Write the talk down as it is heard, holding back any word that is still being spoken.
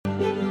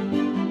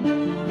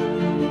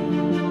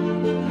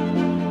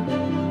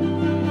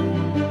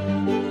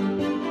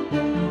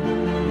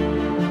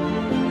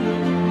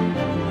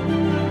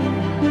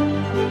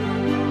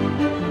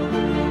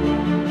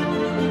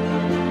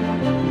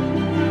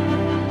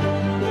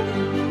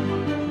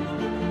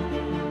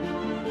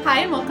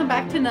Hi, and welcome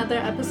back to another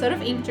episode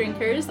of Ink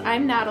Drinkers.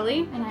 I'm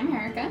Natalie. And I'm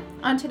Erica.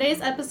 On today's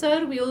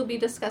episode, we will be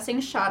discussing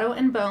Shadow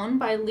and Bone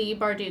by Leigh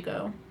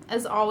Bardugo.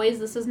 As always,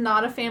 this is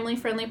not a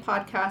family-friendly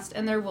podcast,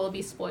 and there will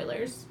be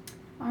spoilers.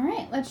 All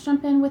right, let's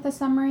jump in with a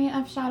summary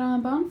of Shadow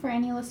and Bone for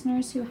any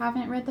listeners who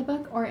haven't read the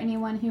book or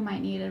anyone who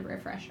might need a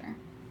refresher.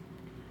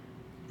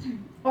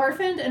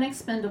 Orphaned and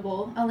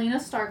expendable, Alina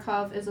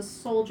Starkov is a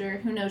soldier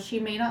who knows she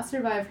may not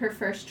survive her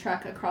first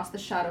trek across the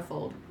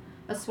Shadowfold,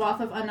 a swath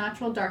of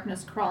unnatural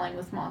darkness crawling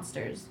with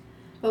monsters.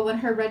 But when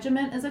her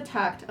regiment is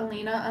attacked,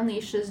 Alina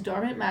unleashes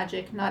dormant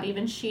magic not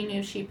even she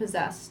knew she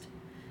possessed.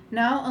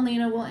 Now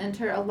Alina will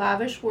enter a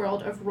lavish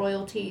world of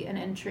royalty and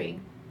intrigue,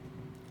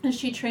 as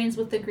she trains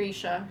with the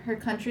Grisha, her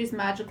country's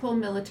magical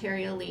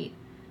military elite,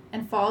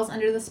 and falls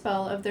under the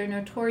spell of their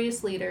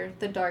notorious leader,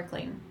 the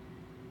Darkling.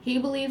 He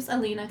believes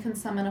Alina can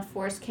summon a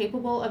force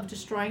capable of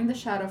destroying the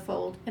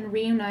Shadowfold and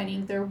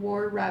reuniting their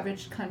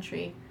war-ravaged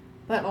country,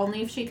 but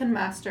only if she can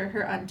master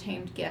her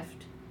untamed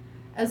gift.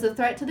 As the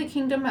threat to the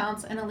kingdom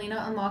mounts and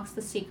Alina unlocks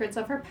the secrets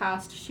of her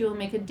past, she will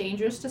make a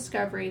dangerous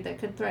discovery that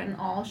could threaten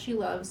all she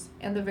loves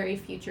and the very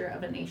future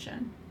of a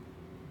nation.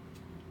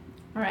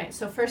 Alright,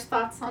 so first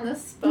thoughts on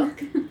this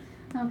book.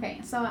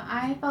 Okay, so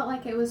I felt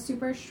like it was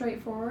super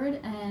straightforward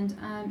and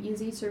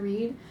easy to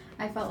read.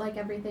 I felt like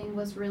everything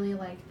was really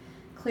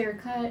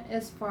clear-cut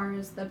as far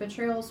as the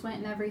betrayals went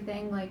and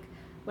everything. Like,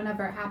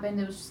 whenever it happened,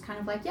 it was just kind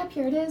of like, yep,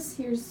 here it is.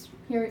 Here's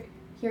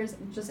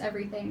just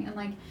everything.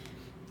 And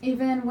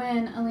even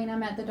when Alina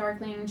met the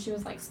Darkling, she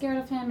was scared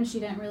of him and she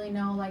didn't really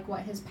know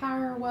what his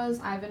power was.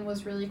 Ivan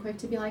was really quick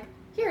to be like,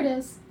 here it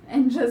is.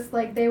 And just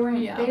they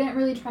didn't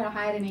really try to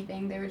hide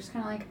anything. They were just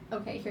kind of like,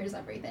 okay, here's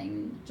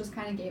everything. Just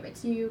kind of gave it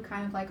to you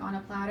kind of on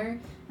a platter.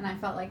 And I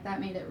felt like that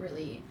made it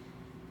really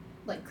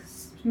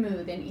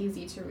smooth and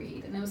easy to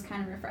read. And it was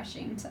kind of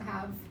refreshing to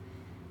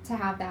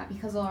have that,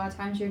 because a lot of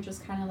times you're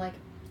just kind of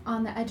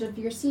on the edge of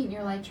your seat and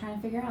you're trying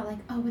to figure out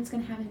oh, what's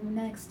going to happen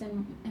next,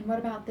 and what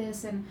about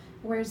this, and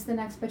where's the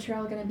next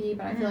betrayal going to be.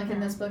 But I feel in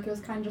this book it was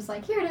kind of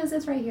just here it is,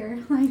 it's right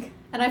here.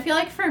 And I feel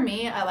for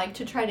me, I like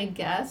to try to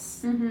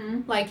guess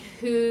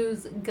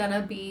who's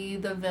gonna be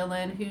the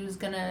villain, who's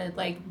gonna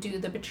do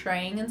the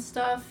betraying and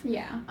stuff.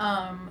 Yeah.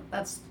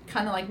 That's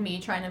kind of me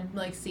trying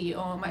to see,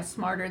 oh, am I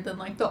smarter than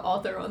the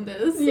author on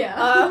this?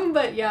 Yeah.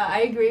 But yeah,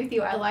 I agree with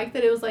you. I like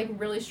that it was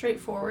really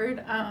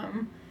straightforward.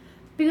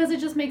 Because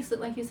it just makes it,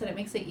 like you said, it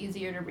makes it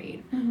easier to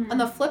read. On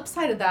the flip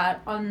side of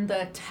that, on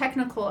the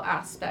technical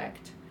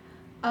aspect,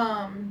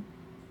 I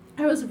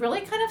was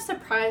really kind of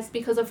surprised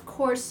because, of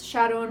course,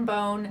 Shadow and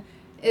Bone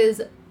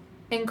is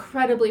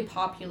incredibly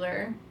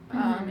popular.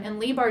 And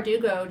Leigh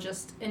Bardugo,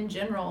 just in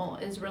general,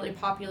 is really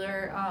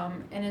popular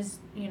and is,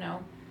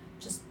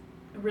 just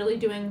really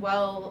doing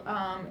well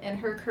in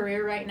her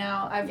career right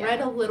now. I've read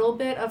a little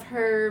bit of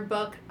her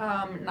book,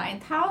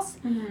 Ninth House,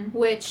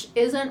 which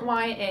isn't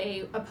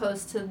YA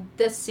opposed to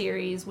this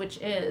series, which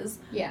is.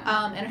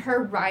 Yeah. And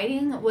her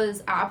writing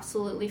was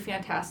absolutely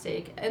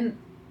fantastic. And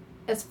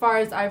as far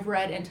as I've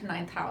read into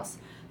Ninth House.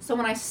 So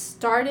when I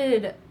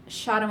started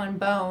Shadow and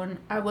Bone,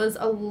 I was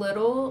a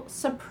little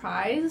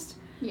surprised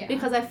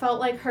because I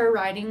felt like her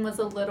writing was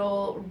a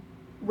little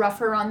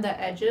rougher on the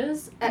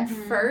edges at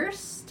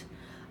first.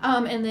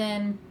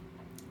 And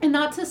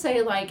not to say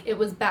it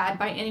was bad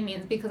by any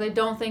means, because I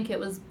don't think it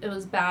was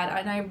bad,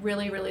 and I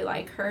really, really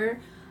like her,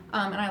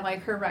 and I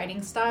like her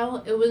writing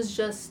style. It was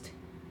just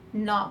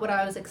not what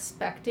I was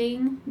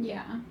expecting.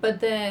 Yeah. But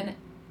then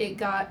it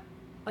got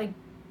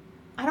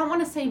I don't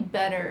want to say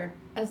better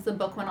as the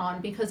book went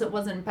on, because it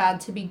wasn't bad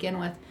to begin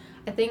with.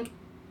 I think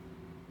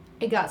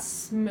it got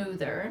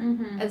smoother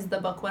as the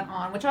book went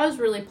on, which I was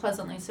really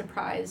pleasantly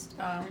surprised.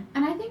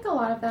 And I think a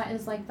lot of that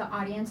is the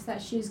audience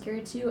that she's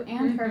geared to,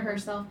 and her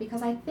herself,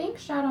 because I think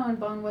Shadow and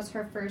Bone was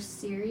her first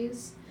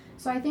series.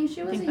 So I think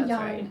she was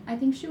I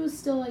think she was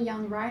still a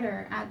young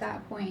writer at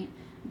that point.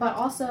 But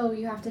also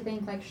you have to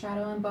think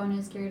Shadow and Bone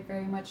is geared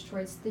very much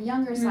towards the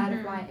younger side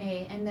of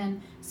YA, and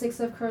then Six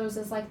of Crows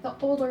is the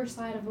older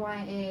side of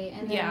YA,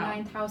 and then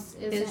Ninth House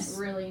isn't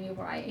really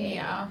YA.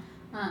 Yeah.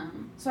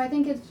 So I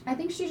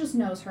think she just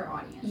knows her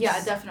audience.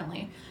 Yeah,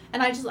 definitely.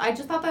 And I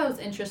just thought that was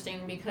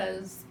interesting,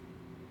 because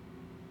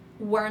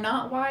we're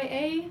not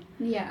YA.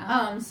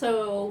 Yeah.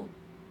 So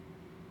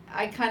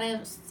I kind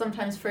of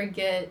sometimes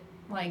forget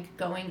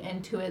going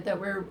into it that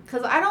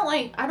because I don't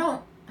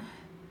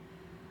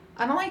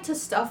like to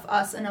stuff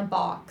us in a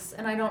box,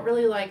 and I don't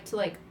really like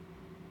to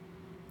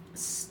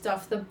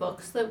stuff the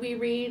books that we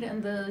read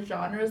and the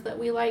genres that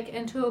we like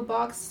into a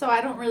box. So I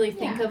don't really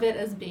think of it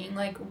as being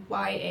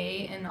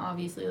YA, and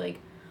obviously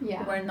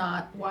we're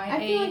not YA. I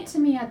feel to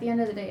me, at the end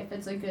of the day, if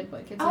it's a good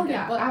book, it's a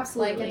good book.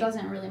 Absolutely. It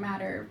doesn't really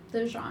matter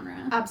the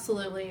genre.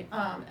 Absolutely.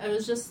 It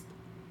was just,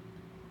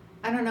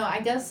 I don't know, I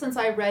guess since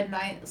I read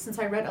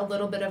a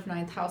little bit of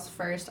Ninth House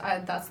first,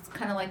 that's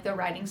kind of the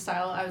writing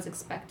style I was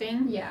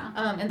expecting. Yeah.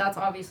 And that's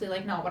obviously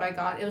not what I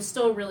got. It was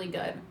still really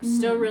good.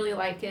 Still really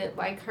like it,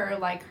 like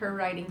her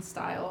writing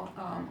style.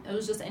 It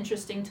was just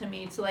interesting to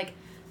me to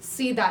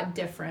see that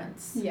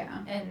difference.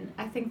 Yeah. And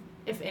I think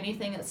if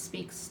anything, it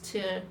speaks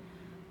to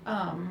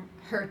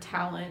her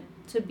talent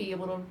to be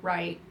able to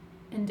write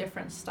in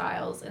different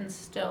styles and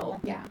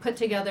still Yeah. put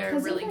together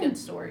really good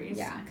stories.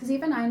 Yeah, because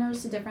even I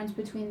noticed a difference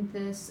between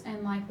this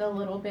and like the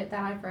little bit that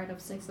I've read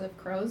of Six of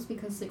Crows,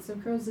 because Six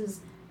of Crows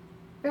is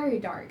very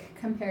dark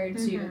compared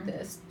to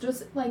this.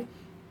 Just like,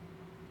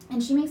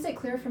 and she makes it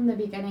clear from the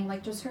beginning,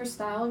 like just her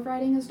style of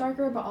writing is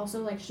darker, but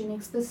also like she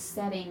makes the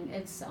setting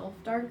itself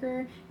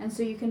darker, and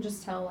so you can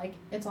just tell like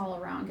it's all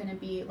around gonna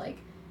be like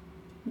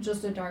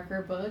just a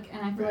darker book.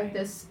 And I feel like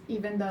this,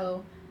 even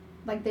though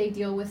like they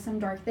deal with some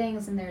dark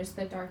things and there's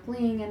the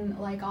Darkling and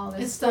like all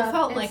this stuff, it still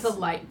felt like a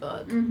light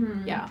book.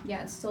 Mm-hmm. Yeah,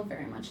 it's still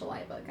very much a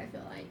light book, I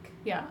feel like.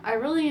 Yeah, I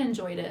really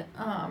enjoyed it.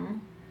 I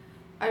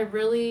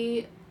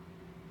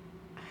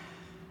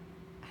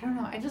don't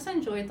know, I just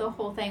enjoyed the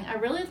whole thing. I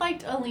really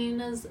liked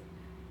Alina's,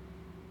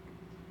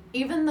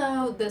 even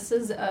though this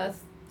is a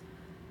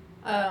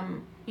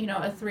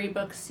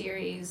 3-book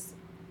series,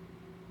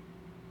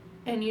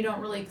 and you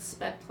don't really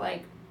expect,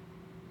 like,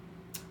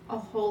 a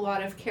whole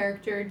lot of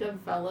character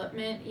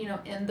development,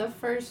 in the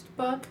first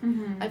book.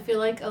 Mm-hmm. I feel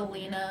like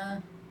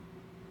Alina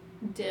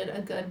did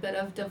a good bit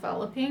of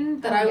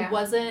developing that I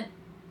wasn't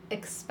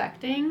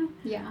expecting.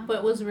 Yeah.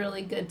 But was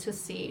really good to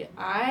see.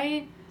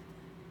 I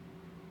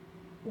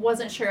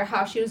wasn't sure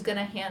how she was going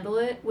to handle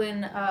it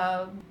when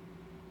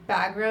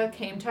Baghra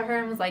came to her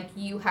and was like,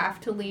 you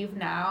have to leave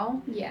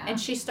now. Yeah. And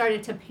she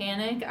started to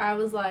panic. I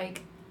was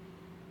like,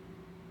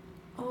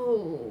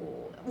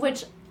 oh.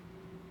 Which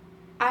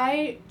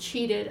I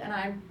cheated and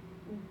I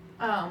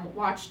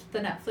watched the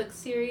Netflix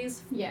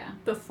series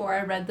before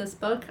I read this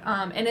book.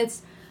 And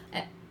it's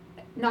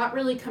not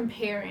really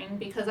comparing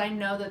because I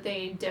know that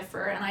they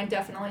differ and I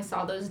definitely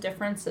saw those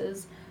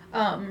differences.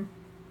 But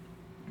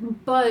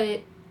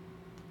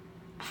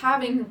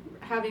having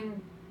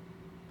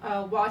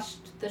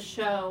watched the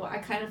show, I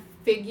kind of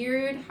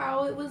figured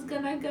how it was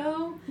gonna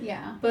go.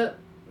 Yeah. But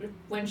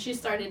when she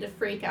started to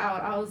freak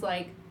out, I was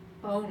like,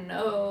 oh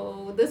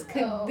no, this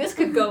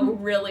could go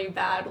really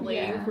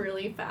badly,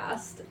 really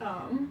fast.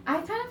 I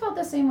kind of felt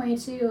the same way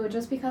too,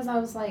 just because I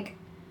was like,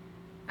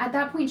 at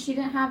that point she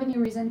didn't have any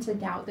reason to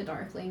doubt the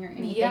Darkling or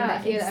anything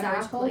that he had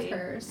ever told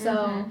her.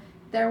 So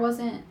there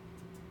wasn't.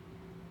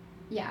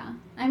 Yeah,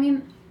 I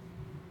mean.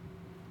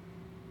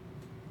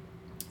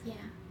 Yeah.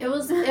 It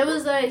was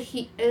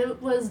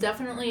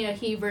definitely a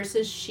he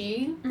versus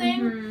she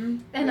thing. Mm-hmm.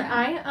 And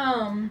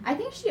I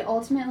think she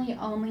ultimately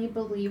only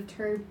believed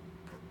her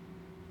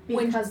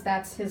because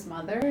that's his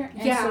mother.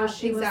 And so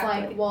she was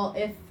like, well,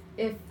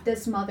 if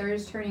this mother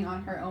is turning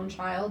on her own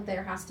child,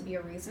 there has to be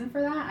a reason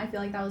for that. I feel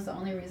like that was the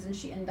only reason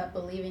she ended up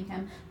believing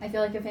him. I feel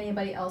like if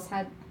anybody else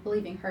had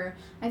believing her,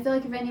 I feel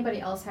like if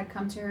anybody else had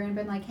come to her and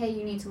been like, hey,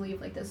 you need to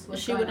leave, like this is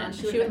what's going on,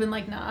 she would have been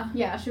like, nah.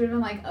 Yeah, she would have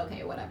been like,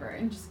 okay, whatever,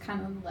 and just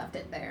kind of left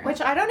it there. Which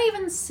I don't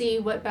even see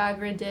what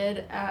Baghra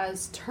did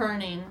as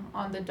turning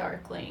on the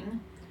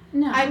Darkling.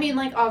 No. I mean,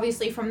 like,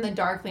 obviously from the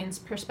Darkling's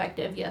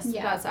perspective, yes,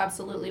 that's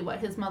absolutely what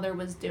his mother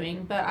was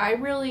doing, but I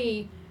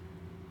really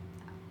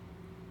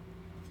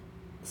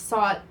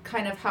saw it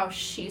kind of how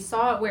she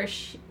saw it, where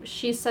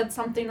she said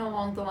something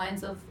along the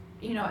lines of,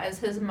 as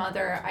his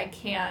mother, I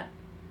can't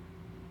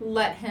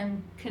let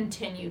him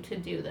continue to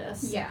do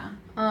this. Yeah.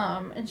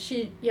 And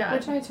she,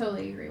 Which I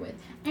totally agree with.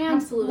 And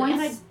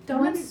absolutely.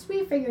 Once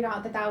we figured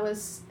out that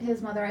was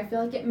his mother, I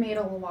feel like it made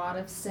a lot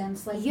of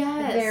sense, like,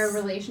 their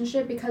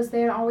relationship, because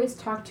they had always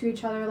talked to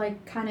each other,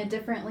 like, kind of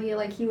differently.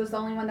 Like, he was the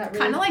only one that really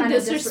kind of like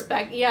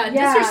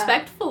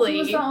disrespectfully. He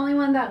was the only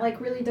one that, like,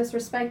 really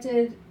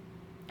disrespected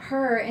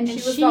her, and she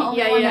was the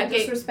only one that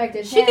disrespected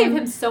him. She gave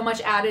him so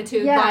much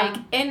attitude, like,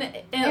 and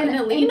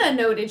Alina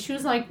noted, she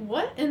was like,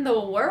 what in the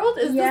world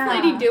is this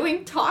lady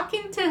doing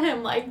talking to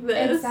him like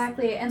this?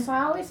 Exactly, and so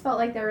I always felt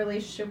like their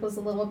relationship was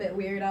a little bit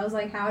weird. I was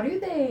like, how do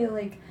they,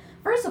 like,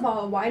 first of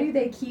all, why do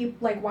they keep,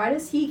 like, why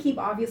does he keep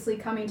obviously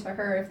coming to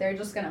her if they're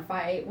just gonna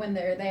fight when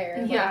they're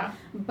there? Yeah.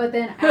 Like, but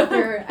then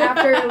after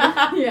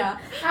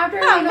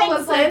Alina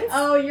was like,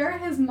 oh, you're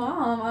his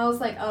mom, I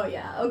was like, oh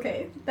yeah,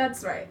 okay,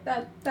 that's right.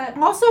 That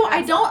also,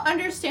 I don't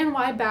understand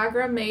why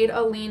Baghra made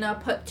Alina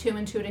put 2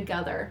 and 2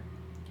 together.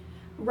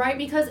 Right?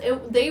 Because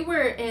they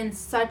were in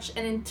such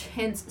an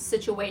intense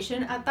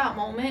situation at that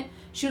moment.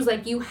 She was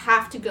like, you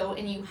have to go,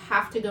 and you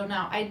have to go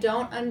now. I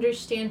don't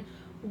understand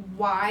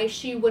why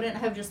she wouldn't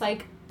have just,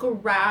 like,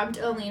 grabbed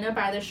Alina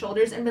by the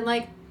shoulders and been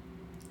like,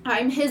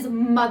 I'm his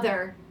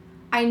mother.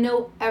 I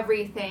know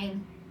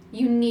everything.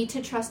 You need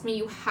to trust me.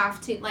 You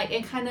have to, like,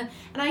 and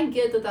I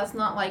get that that's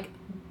not, like,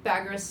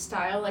 Baghra's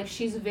style. Like,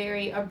 she's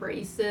very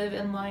abrasive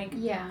and, like,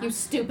 you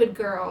stupid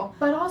girl.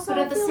 But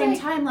at the same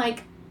time,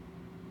 like,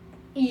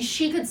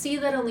 she could see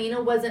that Alina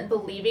wasn't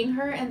believing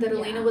her and that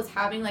Alina was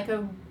having, like,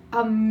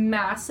 a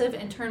massive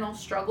internal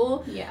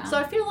struggle. Yeah. So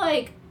I feel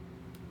like,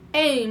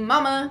 hey,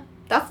 mama,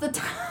 that's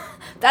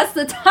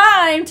the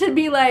time to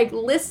be like,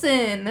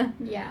 listen.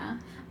 Yeah.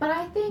 But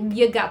I think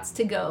you gots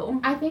to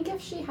go. I think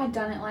if she had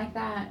done it like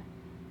that,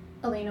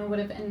 Alina would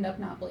have ended up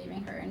not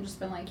believing her and just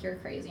been like, you're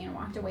crazy, and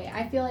walked away.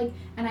 I feel like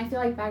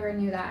Baghra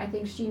knew that. I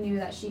think she knew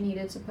that she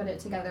needed to put it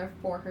together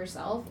for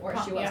herself, or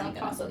she wasn't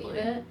going to believe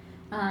it.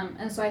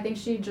 And so I think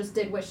she just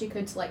did what she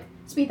could to, like,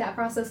 speed that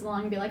process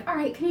along and be like, all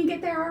right, can you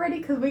get there already?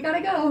 Because we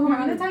gotta go. We're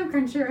on a time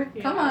crunch here.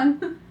 Yeah. Come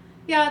on.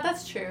 Yeah,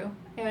 that's true.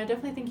 Yeah, I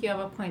definitely think you have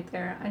a point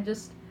there. I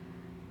guess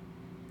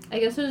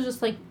it was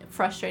just, like,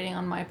 frustrating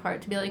on my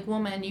part to be like,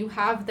 woman, you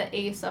have the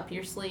ace up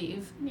your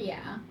sleeve.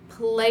 Yeah.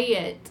 Play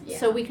it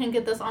so we can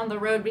get this on the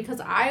road,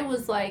 because I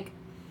was, like,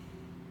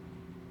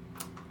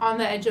 on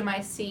the edge of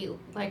my seat.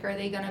 Like, are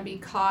they going to be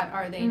caught?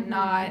 Are they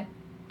not?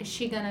 Is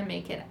she going to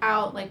make it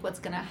out? Like, what's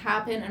going to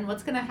happen? And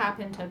what's going to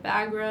happen to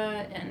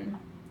Baghra? And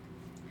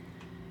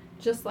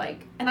just,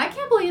 like... And I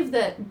can't believe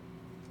that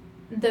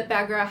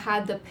Baghra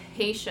had the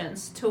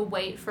patience to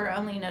wait for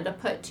Alina to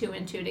put 2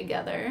 and 2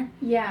 together.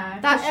 Yeah.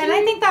 And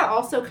I think that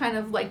also kind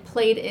of, like,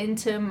 played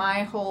into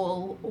my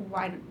whole,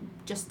 why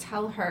just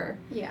tell her.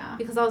 Yeah.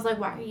 Because I was like,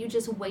 why are you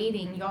just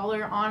waiting? Y'all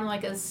are on,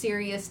 like, a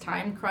serious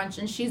time crunch,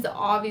 and she's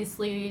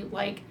obviously,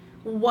 like,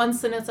 1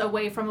 sentence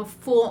away from a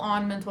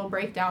full-on mental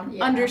breakdown.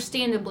 Yeah.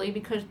 Understandably,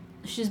 because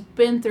she's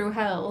been through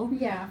hell.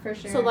 Yeah, for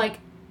sure. So, like,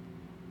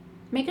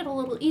 make it a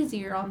little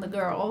easier on the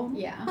girl.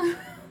 Yeah.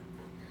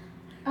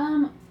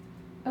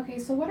 Okay,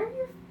 so what are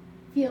your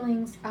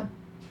feelings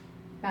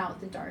about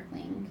the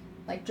Darkling?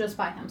 Like, just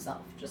by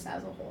himself, just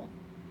as a whole.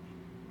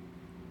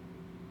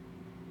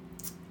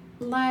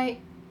 Like,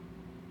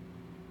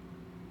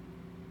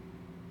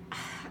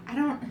 I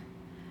don't...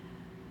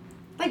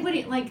 Like, what do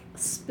you... Like,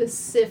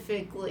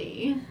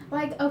 specifically?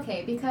 Like,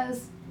 okay,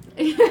 because...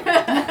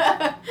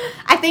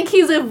 I think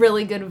he's a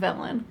really good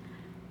villain.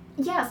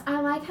 Yes, I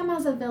like him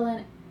as a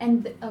villain,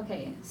 and...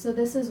 okay, so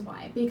this is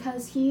why.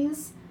 Because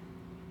he's...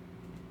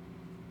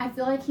 I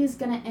feel like he's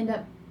gonna end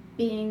up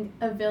being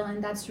a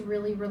villain that's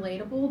really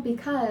relatable,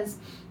 because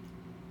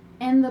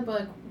in the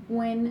book,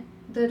 when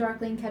the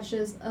Darkling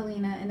catches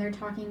Alina and they're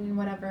talking and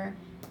whatever,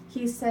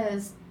 he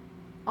says,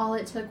 all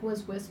it took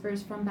was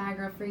whispers from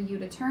Baghra for you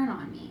to turn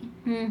on me.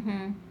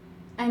 Mm-hmm.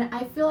 And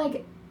I feel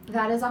like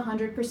that is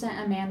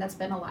 100% a man that's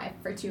been alive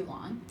for too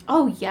long.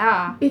 Oh,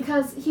 yeah.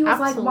 Because he was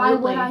Absolutely. like, why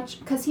would I...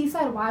 Because he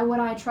said, why would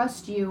I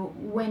trust you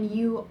when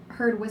you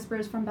heard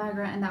whispers from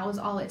Baghra and that was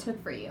all it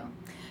took for you?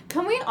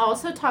 Can we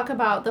also talk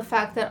about the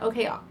fact that,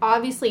 okay,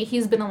 obviously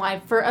he's been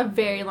alive for a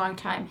very long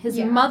time. His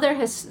mother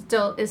is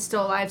still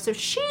alive, so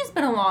she's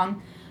been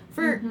along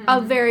for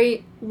a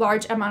very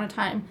large amount of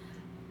time.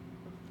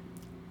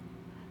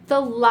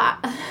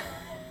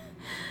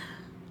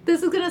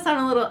 This is going to sound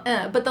a little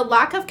but the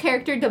lack of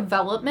character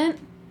development,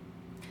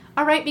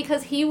 all right,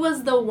 because he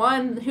was the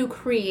one who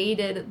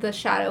created the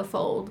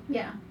Shadowfold.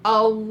 Yeah.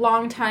 A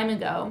long time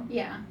ago.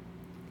 Yeah.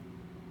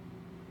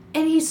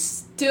 And he's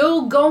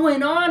still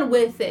going on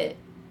with it.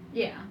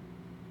 Yeah.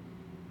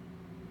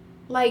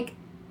 Like,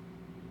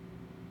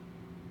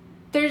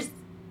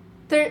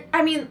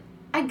 I mean,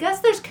 I guess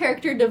there's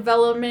character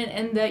development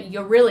in that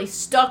you're really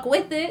stuck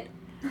with it.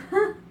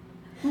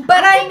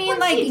 But I mean,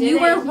 like, you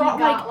were wrong.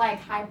 He got,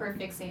 like, hyper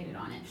fixated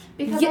on it.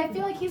 Because I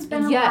feel like he's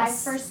been alive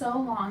for so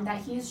long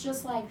that he's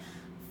just, like,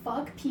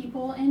 fuck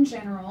people in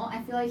general.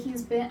 I feel like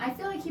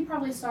he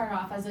probably started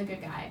off as a good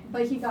guy,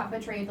 but he got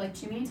betrayed, like,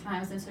 too many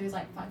times, and so he's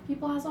like, fuck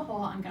people as a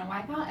whole, I'm gonna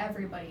wipe out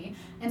everybody.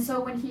 And so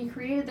when he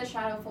created the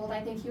Shadowfold,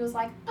 I think he was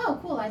like, oh,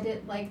 cool, I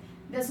did, like,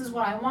 this is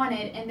what I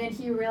wanted, and then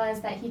he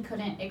realized that he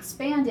couldn't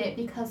expand it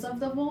because of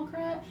the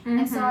Volcra,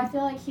 and so I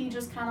feel like he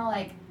just kind of,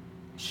 like,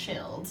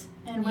 chilled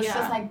and was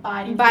just, like,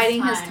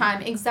 biding his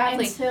time.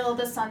 Exactly. Until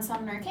the Sun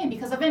Summoner came,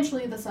 because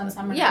eventually the Sun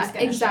Summoner is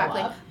gonna show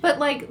up. But,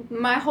 like,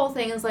 my whole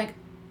thing is, like,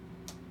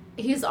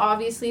 he's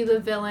obviously the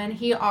villain.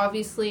 He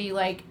obviously,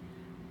 like,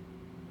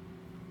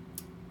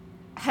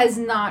 has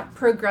not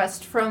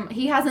progressed from...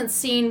 He hasn't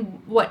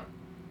seen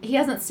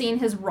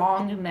his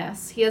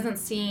wrongness. He hasn't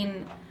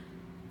seen...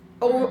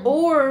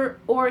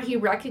 Or he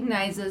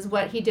recognizes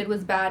what he did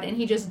was bad, and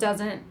he just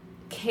doesn't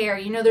care.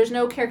 You know, there's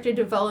no character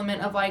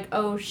development of, like,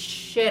 oh,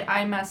 shit,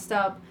 I messed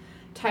up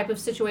type of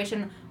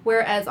situation.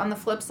 Whereas, on the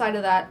flip side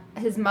of that,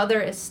 his mother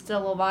is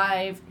still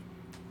alive,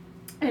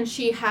 and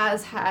she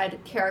has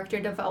had character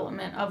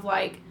development of,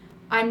 like,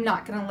 I'm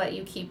not going to let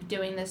you keep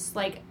doing this.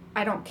 Like,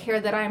 I don't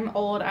care that I'm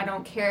old. I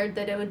don't care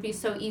that it would be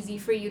so easy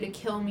for you to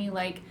kill me.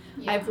 Like,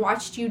 I've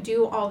watched you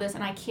do all this,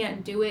 and I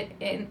can't do it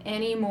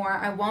anymore.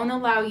 I won't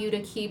allow you to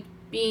keep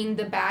being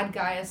the bad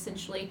guy,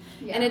 essentially.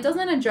 Yeah. And it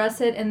doesn't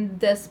address it in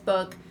this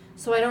book,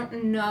 so I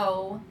don't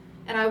know.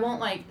 And I won't,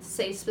 like,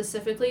 say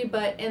specifically,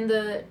 but in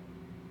the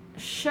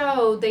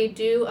show, they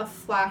do a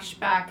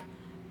flashback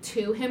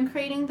to him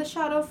creating the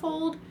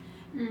Shadowfold.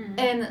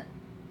 And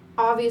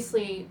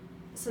obviously,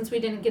 since we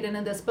didn't get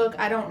into this book,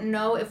 I don't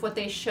know if what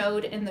they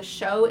showed in the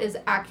show is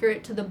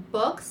accurate to the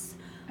books.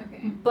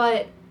 Okay.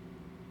 But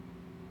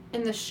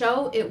in the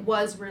show, it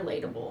was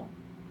relatable.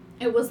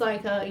 It was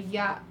like I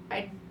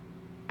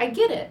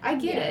get it. I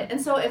get it.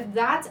 And so if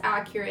that's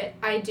accurate,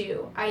 I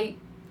do. I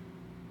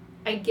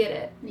get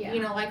it. Yeah.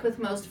 You know, like with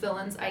most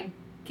villains, I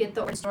get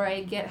the origin story.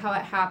 I get how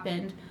it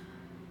happened.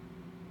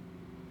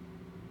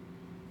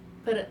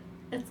 But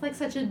it's like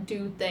such a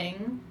dude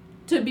thing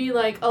to be,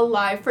 like,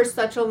 alive for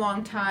such a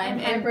long time.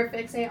 And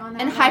hyperfixate on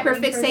that. And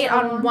hyperfixate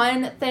on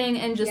one thing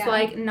and just,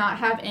 like, not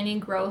have any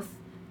growth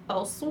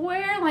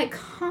elsewhere. Like,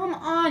 come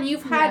on,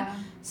 you've had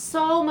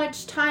so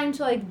much time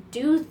to like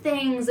do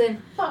things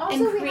and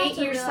create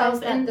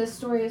yourself. And this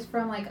story is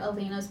from like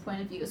Elena's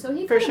point of view, so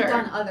he could have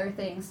done other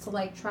things to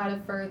like try to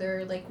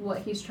further like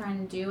what he's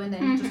trying to do, and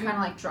then just kind of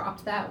like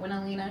dropped that when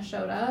Elena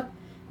showed up,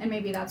 and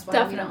maybe that's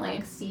why we don't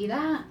like see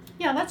that.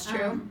 Yeah, that's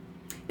true.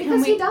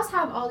 Because he does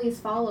have all these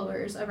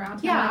followers around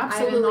him. Yeah, like,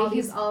 absolutely. And all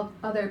these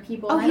other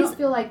people. And I don't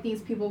feel like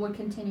these people would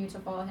continue to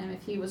follow him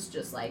if he was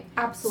just, like,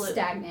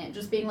 stagnant.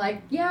 Just being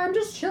like, yeah, I'm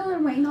just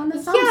chilling, waiting on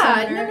the sun.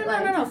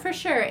 Yeah, no, for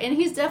sure. And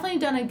he's definitely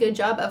done a good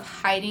job of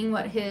hiding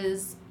what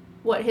his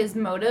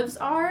motives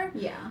are.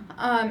 Yeah.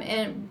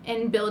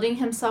 And building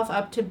himself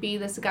up to be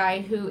this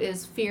guy who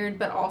is feared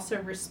but also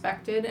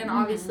respected. And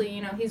obviously,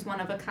 you know, he's one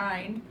of a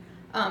kind.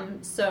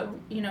 So,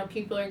 you know,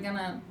 people are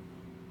gonna...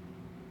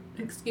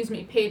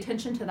 pay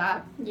attention to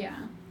that.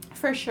 Yeah.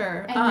 For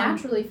sure. And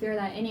naturally fear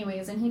that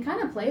anyways, and he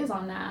kind of plays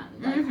on that,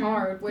 like,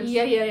 hard, which...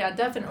 Yeah,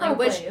 definitely.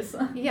 Plays.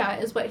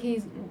 Is what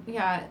he's...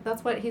 Yeah,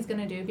 that's what he's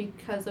gonna do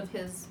because of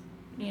his,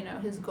 you know,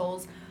 his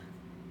goals.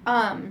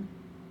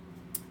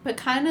 But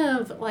kind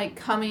of, like,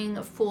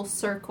 coming full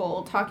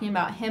circle, talking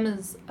about him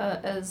as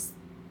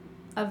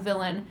a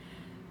villain,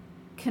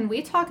 can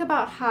we talk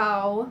about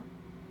how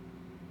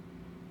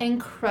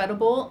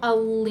incredible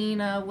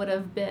Alina would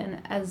have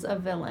been as a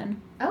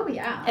villain? Oh,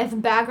 yeah. If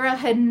Baghra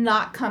had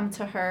not come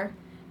to her,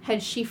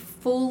 had she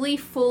fully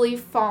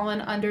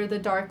fallen under the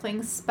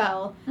Darkling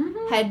spell,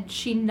 had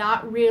she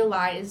not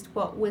realized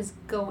what was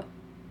going...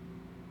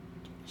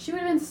 She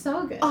would have been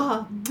so good.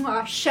 Oh,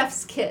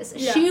 chef's kiss.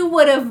 Yeah. She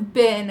would have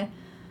been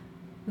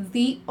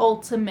the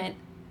ultimate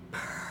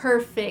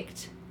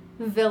perfect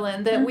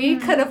villain that we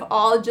could have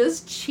all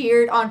just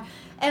cheered on.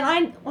 And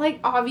I, like,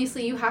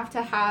 obviously you have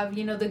to have,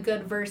 you know, the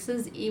good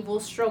versus evil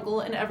struggle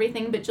and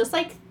everything, but just,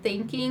 like,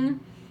 thinking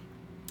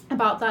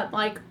about that,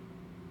 like,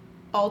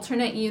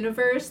 alternate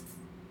universe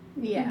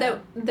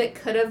that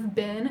could have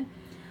been,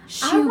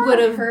 she would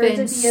have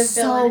been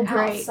so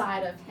great.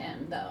 Outside of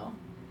him, though.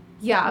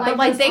 Yeah, like, but,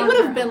 like, they would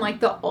have been, like,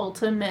 the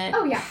ultimate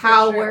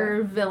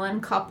power villain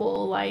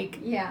couple, like...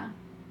 Yeah.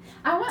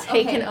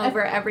 Taken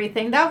over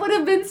everything. That would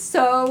have been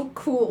so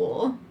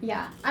cool.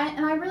 Yeah.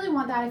 I really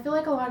want that. I feel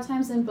like a lot of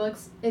times in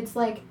books, it's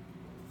like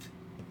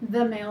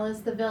the male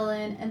is the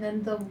villain, and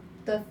then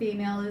the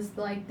female is,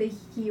 like, the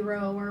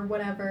hero or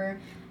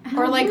whatever. And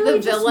or, like, really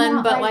the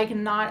villain, but, like,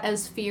 not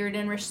as feared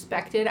and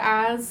respected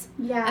as.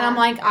 Yeah. And I'm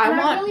like,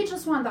 I really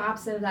just want the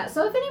opposite of that.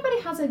 So if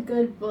anybody has a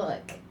good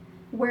book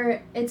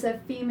where it's a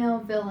female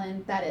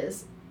villain that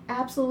is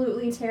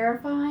absolutely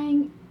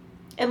terrifying...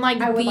 And, like,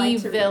 the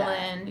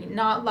villain,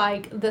 not,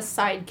 like, the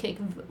sidekick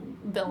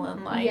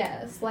villain, like...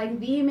 Yes, like,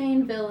 the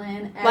main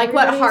villain. Like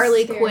what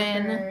Harley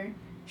Quinn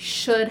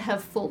should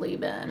have fully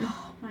been.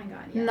 Oh, my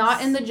God, yes.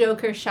 Not in the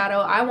Joker shadow.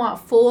 I want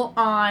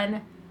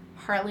full-on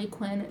Harley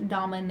Quinn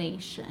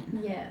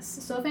domination. Yes.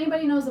 So if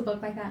anybody knows a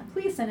book like that,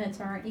 please send it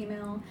to our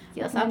email.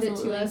 Yes, send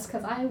absolutely. Send it to us,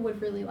 because I would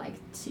really like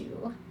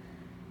to...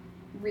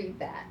 read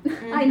that.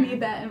 I need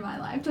that in my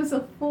life. Just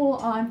a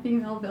full-on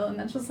female villain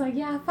that's just like,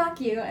 yeah,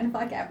 fuck you and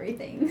fuck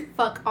everything.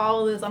 Fuck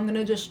all of this. I'm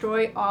gonna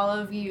destroy all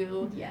of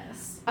you.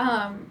 Yes.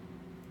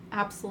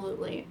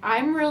 Absolutely.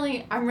 I'm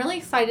really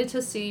excited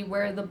to see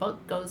where the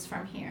book goes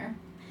from here.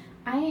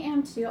 I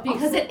am too.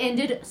 Because also, it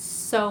ended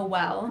so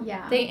well.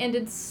 Yeah. They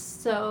ended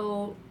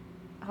so...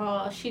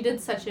 Oh, she did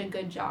such a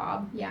good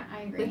job. Yeah,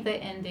 I agree. With the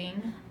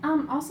ending.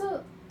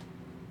 Also...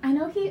 I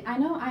know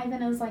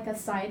Ivan is, like, a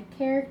side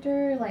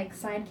character, like,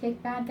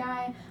 sidekick bad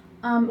guy,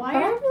 but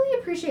I really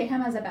appreciate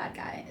him as a bad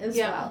guy as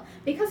well,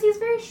 because he's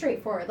very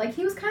straightforward. Like,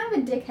 he was kind of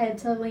a dickhead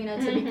to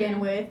Lena to begin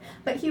with,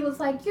 but he was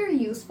like, you're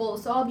useful,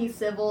 so I'll be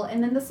civil,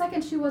 and then the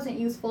second she wasn't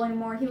useful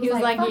anymore, he was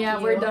like, fuck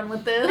you. We're done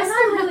with this. And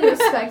I really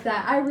respect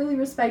that. I really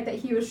respect that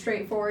he was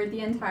straightforward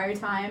the entire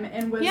time,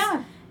 and was,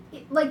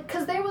 like,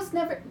 because there was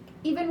never...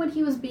 Even when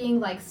he was being,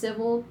 like,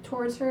 civil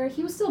towards her,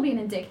 he was still being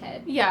a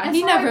dickhead. Yeah, and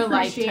he so never I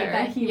liked her.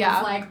 That he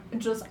was, like,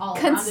 just all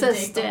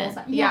consistent.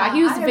 Yeah,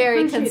 he was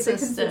very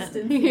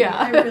consistent. Yeah.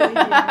 I really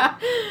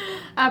do.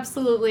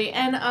 Absolutely.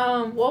 And,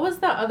 what was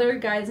the other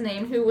guy's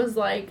name who was,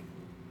 like,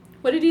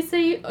 what did he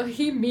say? Oh,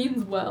 he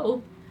means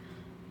well.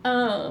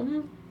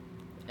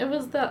 It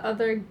was the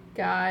other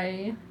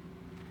guy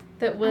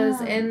that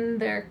was in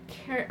their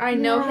I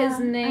know his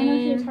name. I know who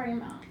you're talking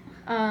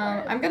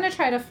about. I'm gonna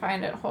try to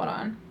find it. Hold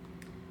on.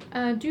 He...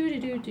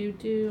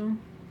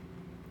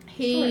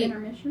 Short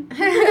intermission.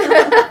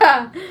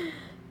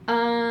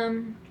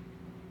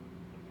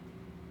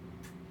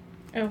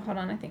 Oh, hold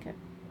on. I think I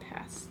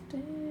passed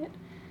it.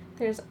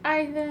 There's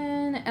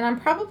Ivan, and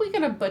I'm probably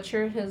gonna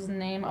butcher his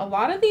name. A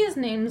lot of these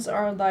names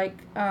are like,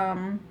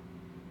 are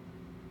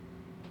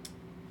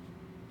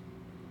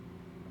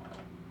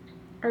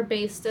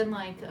based in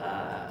like,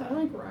 they're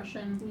like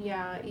Russian.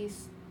 Yeah,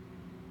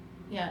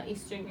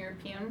 Eastern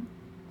European.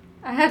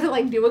 I had to,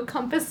 like, do a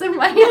compass in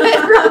my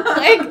head real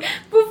quick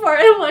before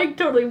I, like,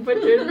 totally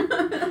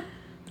butchered.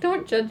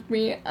 Don't judge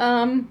me.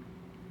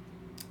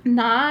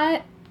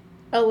 Not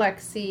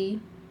Alexei.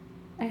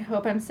 I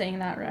hope I'm saying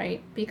that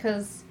right,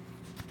 because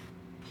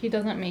he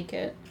doesn't make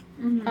it.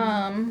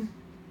 Mm-hmm.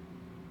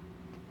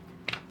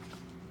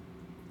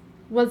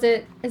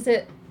 Is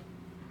it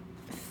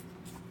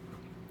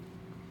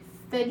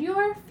Feed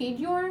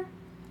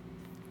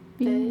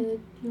Feed.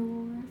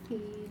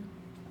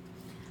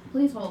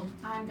 Please hold.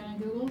 I'm gonna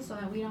Google so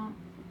that we don't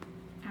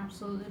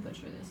absolutely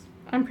butcher this.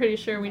 I'm pretty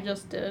sure we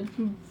just did,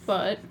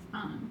 but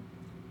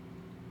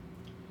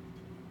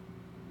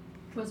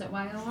Was it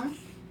YLR?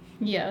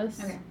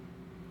 yes. Okay.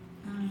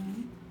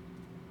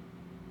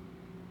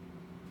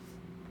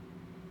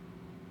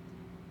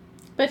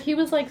 But he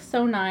was like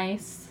so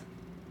nice.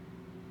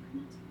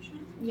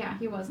 Yeah,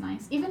 he was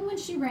nice. Even when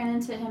she ran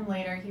into him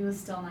later, he was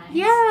still nice.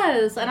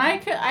 Yes, and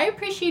I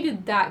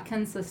appreciated that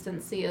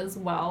consistency as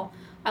well.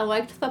 I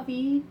liked the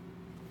Fedor.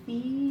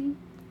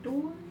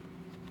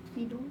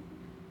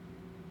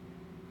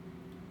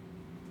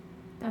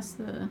 That's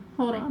the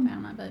Hold on.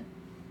 on my butt.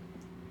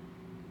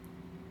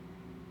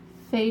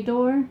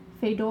 Fedor.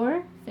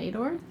 Fedor.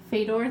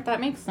 That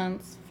makes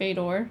sense.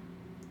 Fedor.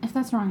 If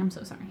that's wrong, I'm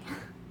so sorry.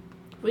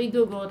 We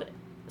Googled,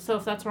 so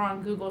if that's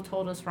wrong, Google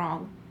told us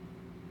wrong.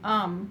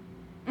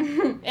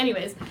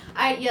 Anyways,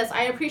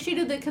 I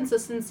appreciated the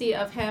consistency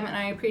of him, and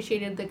I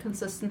appreciated the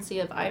consistency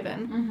of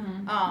Ivan.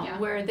 Mm-hmm.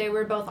 Where they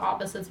were both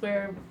opposites.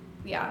 Where,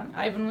 yeah,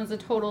 Ivan was a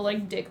total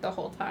like dick the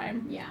whole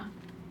time. Yeah.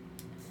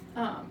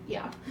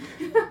 Yeah.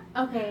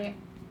 Okay.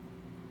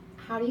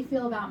 How do you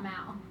feel about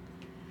Mal?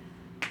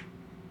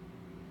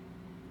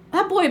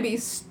 That boy be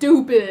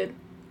stupid.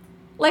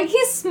 Like,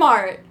 he's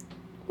smart.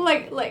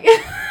 Like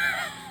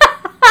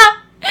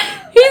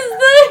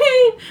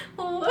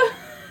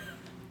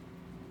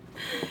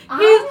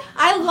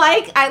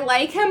I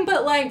like him,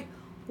 but like,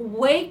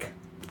 wake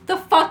the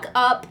fuck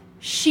up.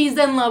 She's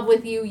in love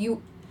with you,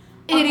 you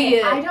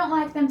idiot. Okay, I don't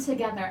like them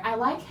together. I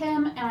like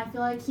him, and I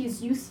feel like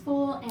he's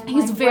useful and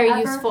he's like very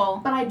whatever,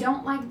 useful. But I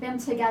don't like them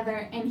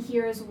together, and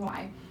here's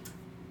why.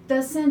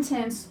 The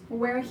sentence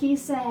where he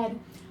said,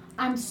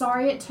 "I'm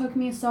sorry it took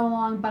me so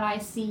long, but I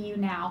see you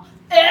now."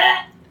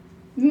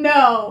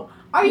 No.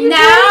 Are you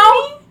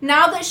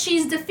now that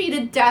she's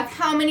defeated death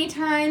how many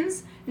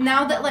times?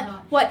 Now that like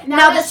what? Now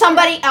Now that that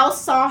somebody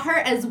else saw her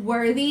as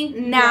worthy,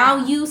 now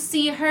Yeah. you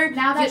see her.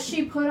 Now that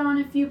she put on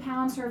a few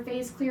pounds, her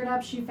face cleared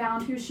up, she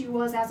found who she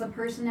was as a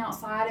person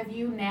outside of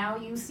you, now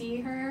you see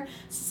her.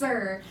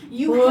 Sir,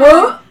 you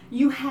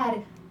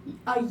had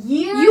a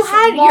year. You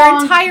had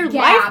your entire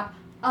gap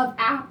of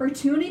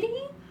opportunity.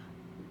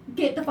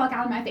 Get the fuck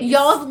out of my face.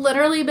 Y'all have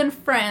literally been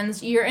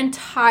friends your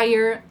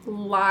entire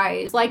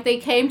lives. Like, they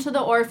came to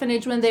the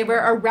orphanage when they were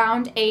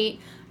around 8.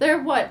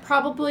 They're what,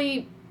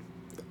 probably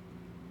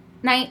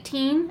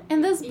 19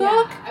 in this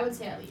book? Yeah, I would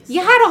say at least.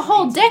 You had a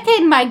whole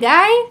decade, my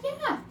guy.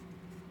 Yeah.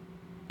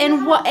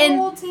 And what? A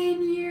whole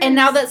 10 years. And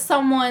now that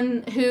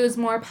someone who's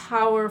more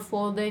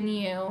powerful than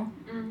you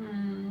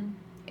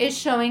is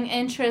showing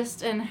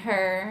interest in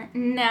her,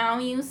 now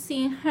you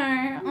see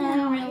her.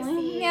 Now Oh, I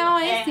really? see. Now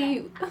I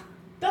see.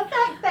 The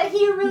fact that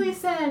he really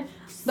said,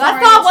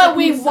 That's not what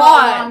we want.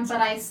 Long,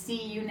 but I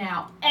see you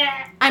now.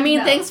 I mean,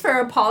 No. thanks for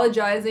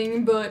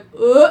apologizing, but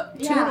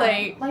too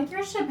late. Like,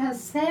 your ship has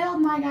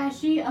sailed, my guy.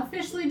 She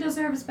officially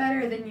deserves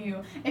better than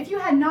you. If you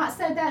had not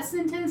said that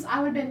sentence, I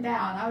would have been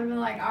down. I would have been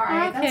like, all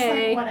right, that's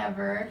like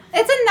whatever.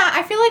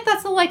 I feel like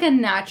that's like a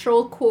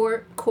natural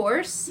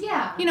course.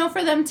 Yeah. You know,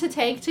 for them to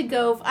take to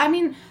go. I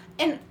mean,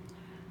 and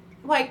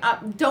like,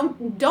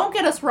 don't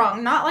get us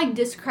wrong. Not like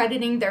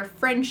discrediting their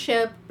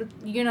friendship.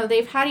 You know,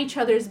 they've had each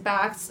other's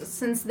backs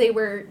since they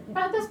were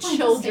But at this point,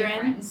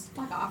 children. just stay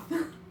friends. Fuck off.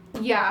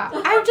 Yeah,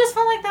 I just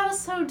felt like that was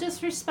so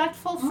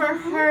disrespectful for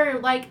her.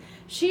 Like,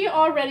 she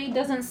already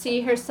doesn't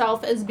see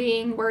herself as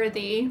being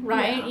worthy,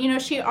 right? Yeah. You know,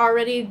 she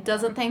already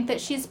doesn't think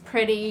that she's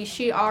pretty.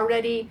 She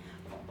already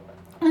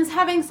is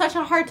having such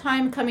a hard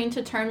time coming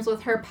to terms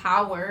with her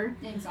power.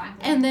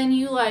 Exactly. And then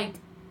you, like,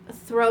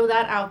 throw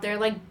that out there.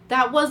 Like,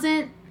 that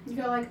wasn't... You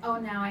go like, oh,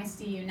 now I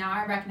see you. Now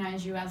I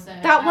recognize you as a...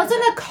 That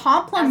wasn't a As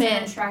compliment.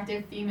 an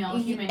attractive female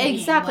human being.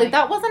 Exactly. Like,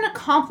 that wasn't a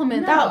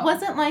compliment. No. That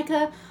wasn't like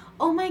a,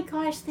 oh my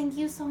gosh, thank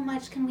you so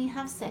much. Can we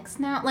have sex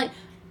now? Like,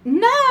 no.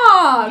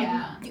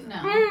 Yeah.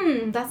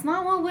 No. That's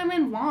not what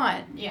women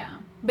want. Yeah.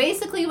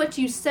 Basically, what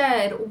you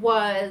said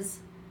was,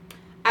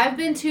 I've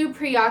been too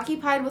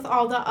preoccupied with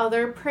all the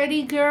other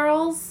pretty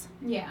girls.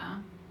 Yeah.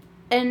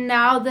 And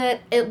now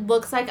that it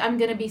looks like I'm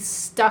going to be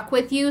stuck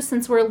with you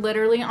since we're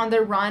literally on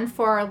the run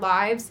for our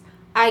lives,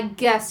 I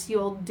guess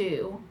you'll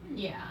do.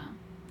 Yeah.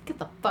 Get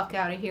the fuck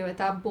out of here with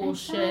that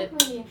bullshit.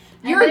 Exactly.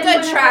 You're a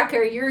good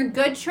tracker. You're a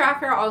good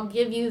tracker. I'll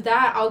give you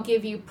that. I'll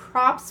give you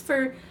props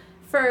for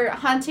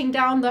hunting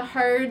down the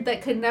herd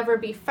that could never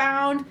be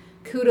found.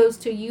 Kudos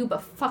to you,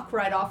 but fuck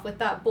right off with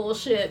that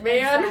bullshit,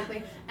 man.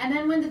 Exactly. And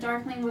then when the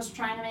Darkling was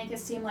trying to make it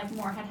seem like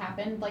more had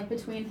happened, like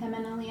between him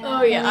and Alina.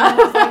 Oh, yeah.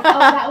 Alina was like, oh,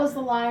 that was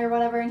the lie or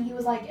whatever. And he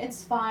was like,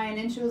 it's fine.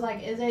 And she was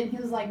like, is it? And he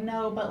was like,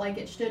 no, but like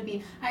it should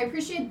be. I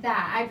appreciate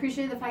that. I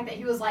appreciate the fact that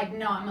he was like,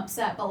 no, I'm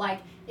upset, but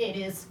like it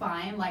is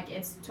fine. Like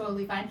it's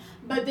totally fine.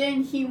 But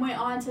then he went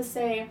on to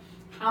say,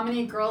 how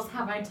many girls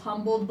have I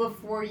tumbled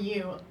before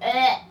you?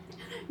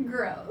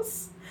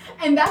 Gross.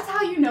 And that's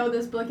how you know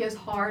this book is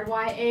hard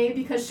YA,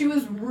 because she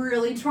was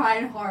really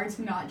trying hard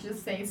to not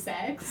just say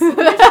sex. Which,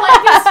 like,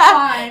 is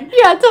fine.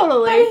 Yeah,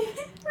 totally.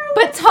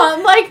 But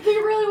Tom, like... He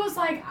really was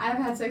like, I've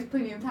had sex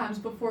plenty of times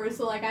before,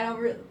 so, like, I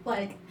don't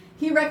like...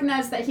 He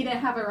recognized that he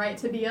didn't have a right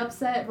to be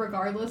upset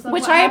regardless of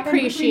which what I happened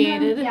appreciated.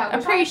 between them. Yeah,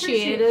 which I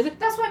appreciated.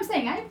 That's what I'm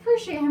saying. I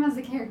appreciate him as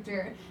a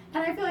character,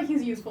 and I feel like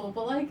he's useful,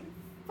 but, like,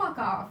 fuck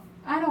off.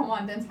 I don't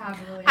want them to have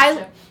a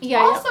relationship.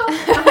 Also,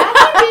 imagine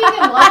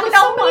being in love with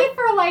somebody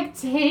for like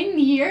 10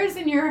 years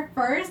and your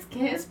first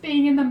kiss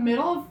being in the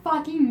middle of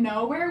fucking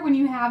nowhere when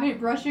you haven't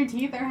brushed your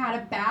teeth or had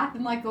a bath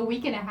in like a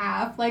week and a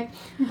half. Like,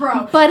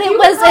 bro. But it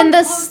was in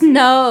the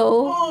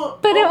snow.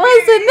 But it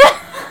was in the...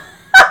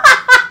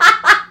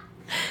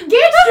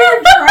 Get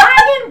your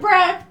dragon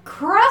breath,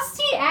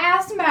 crusty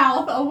ass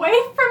mouth away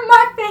from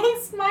my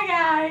face, my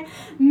guy.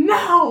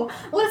 No.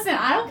 Listen,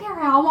 I don't care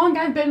how long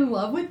I've been in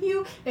love with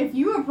you. If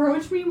you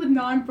approach me with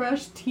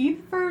non-brushed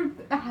teeth for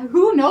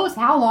who knows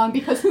how long,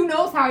 because who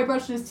knows how I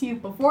brushed his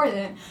teeth before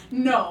then.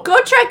 No.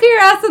 Go check your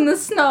ass in the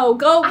snow.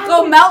 Go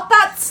melt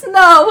that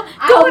snow.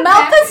 Go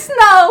melt the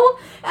snow.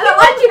 And I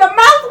want you to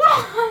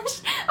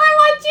mouthwash. I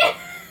want you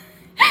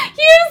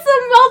use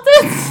some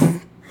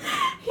melted...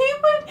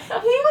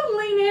 He would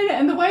lean in,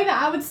 and the way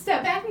that I would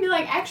step back and be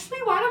like, actually,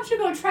 why don't you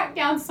go track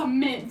down some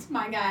mint,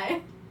 my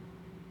guy?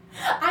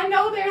 I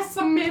know there's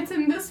some mint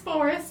in this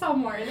forest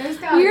somewhere.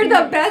 You're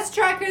the best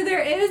tracker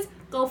there is.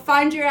 Go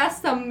find your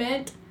ass some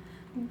mint.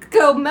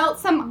 Go melt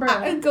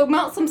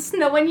some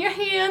snow in your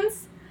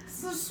hands.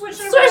 So switch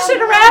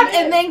it around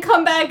and then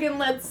come back and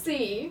let's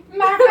see.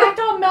 Matter of fact,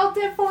 I'll melt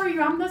it for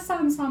you. I'm the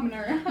sun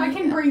summoner. I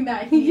can bring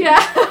that heat.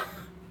 Yeah.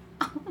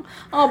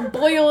 I'll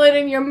boil it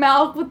in your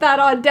mouth with that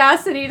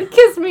audacity to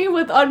kiss me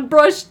with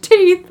unbrushed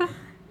teeth.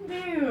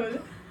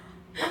 Dude.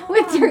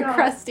 With your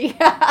crusty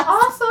ass.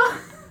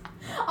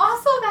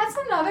 Also, that's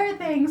another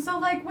thing. So,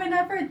 like,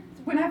 whenever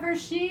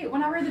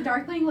the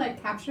Darkling,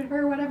 like, captured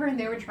her or whatever, and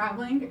they were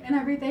traveling and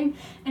everything,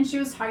 and she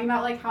was talking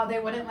about, like, how they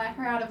wouldn't let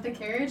her out of the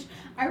carriage,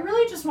 I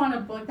really just want a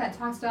book that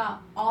talks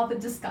about all the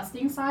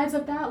disgusting sides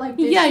of that. Like,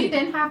 did she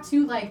then have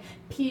to, like,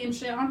 pee and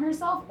shit on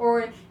herself,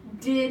 or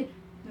did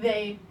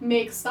they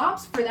make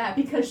stops for that?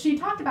 Because she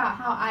talked about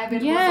how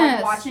Ivan was,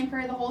 like, watching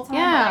her the whole time,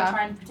 but, like,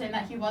 trying to pretend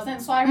that he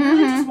wasn't. So I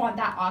really just want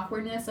that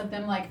awkwardness of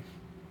them, like,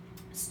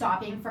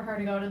 stopping for her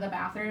to go to the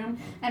bathroom,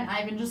 and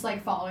Ivan just,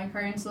 like, following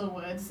her into the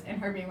woods, and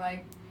her being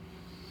like,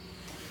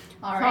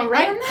 all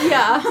right.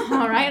 Yeah.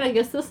 All right, I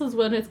guess this is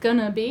what it's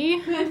gonna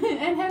be.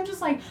 And him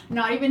just, like,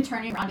 not even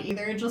turning around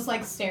either, just,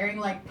 like, staring,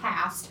 like,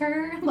 past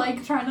her,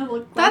 like, trying to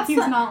look like he's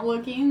not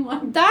looking.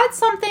 Like, that's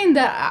something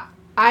that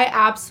I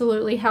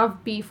absolutely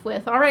have beef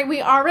with. All right,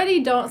 we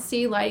already don't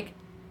see, like,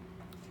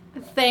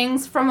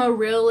 things from a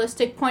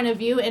realistic point of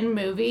view in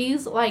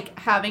movies, like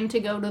having to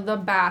go to the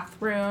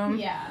bathroom.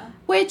 Yeah.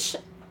 Which,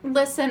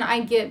 listen, I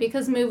get,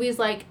 because movies,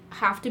 like,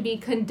 have to be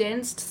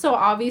condensed, so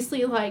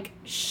obviously, like,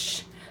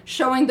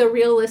 showing the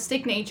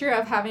realistic nature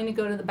of having to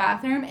go to the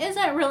bathroom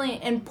isn't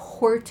really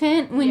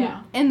important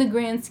when in the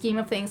grand scheme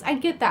of things. I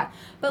get that.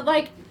 But,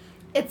 like,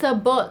 it's a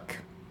book.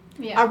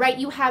 Yeah. All right,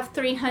 you have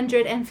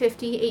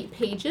 358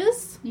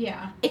 pages.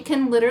 Yeah. It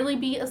can literally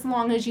be as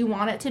long as you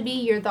want it to be.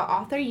 You're the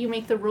author. You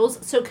make the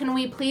rules. So can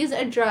we please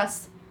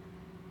address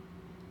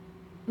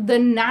the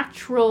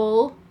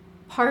natural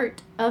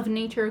part of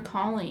nature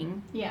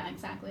calling? Yeah,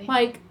 exactly.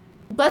 Like,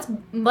 let's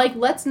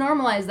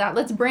normalize that.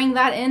 Let's bring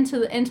that into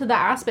the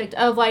aspect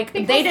of, like,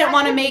 because they didn't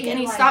want to make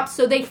any stops,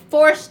 so they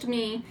forced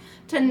me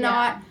to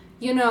not,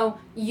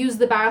 use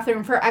the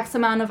bathroom for X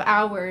amount of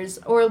hours,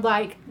 or,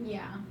 like,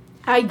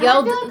 I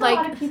yelled, I feel like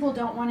a lot of people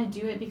don't want to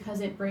do it because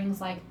it brings,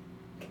 like,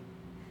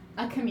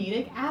 a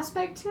comedic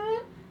aspect to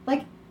it.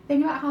 Like,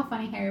 think about how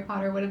funny Harry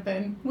Potter would have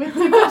been with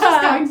people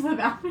just going to the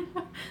bathroom.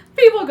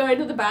 People going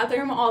to the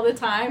bathroom all the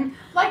time.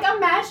 Like,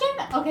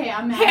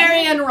 imagine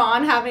Harry and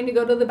Ron having to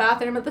go to the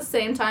bathroom at the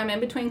same time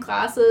in between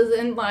classes,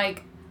 and,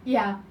 like...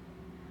 Yeah.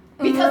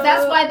 Because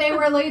that's why they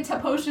were late to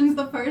potions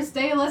the first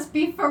day, let's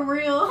be for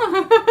real.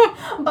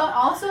 But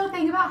also,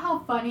 think about how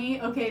funny,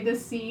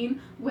 this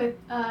scene with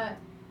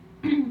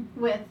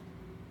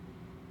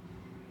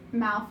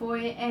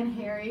Malfoy and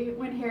Harry,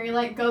 when Harry,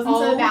 like, goes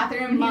into the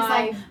bathroom and he's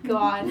like,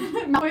 God.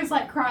 Malfoy's,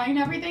 like, crying and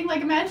everything.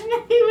 Like, imagine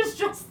if he was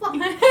just, like,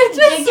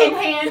 shaking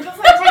hands, just,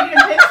 like, taking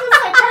a piss,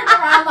 just, like, turned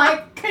around,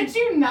 like, could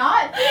you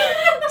not?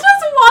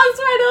 Just walks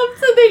right up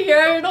to the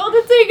urinal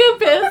to take a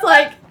piss,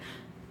 like,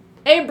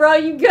 hey, bro,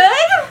 you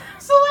good?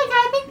 So, like,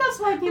 I think that's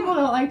why people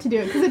don't like to do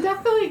it, because it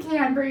definitely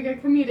can bring a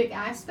comedic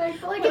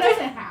aspect, but, like, it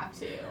doesn't have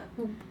to.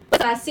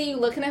 But I see you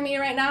looking at me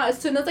right now. As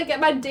soon as I get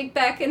my dick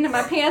back into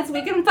my pants,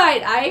 we can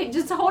fight.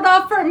 Just hold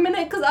off for a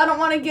minute, because I don't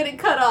want to get it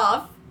cut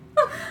off.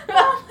 Or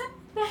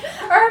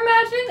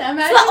imagine.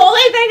 It's the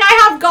only thing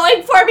I have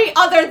going for me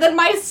other than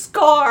my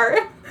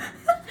scar.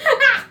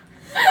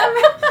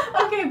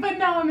 Okay, but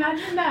now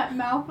imagine that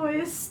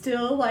Malfoy is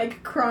still,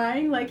 like,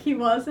 crying like he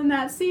was in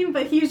that scene,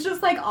 but he's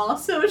just, like,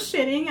 also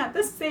shitting at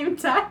the same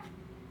time.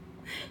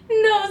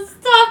 No,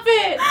 stop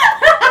it!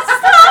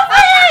 Stop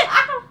it!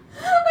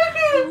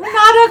 Okay.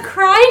 Not a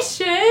cry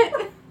shit.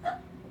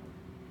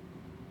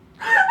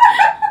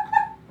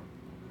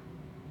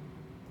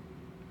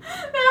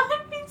 That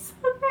would be so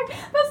great.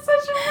 That's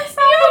such a mess.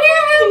 You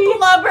hear him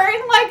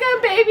blubbering like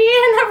a baby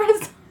in a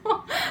resort.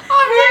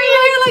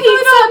 Harry like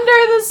peeks under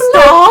the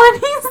stall and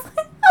he's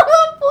like,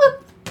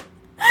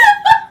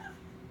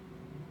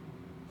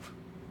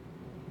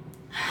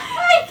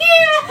 I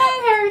can't.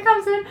 Harry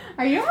comes in.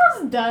 Are you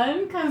almost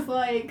done? Cause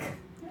like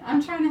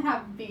I'm trying to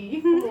have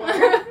beef.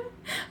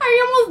 Are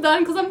you almost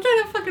done? Because I'm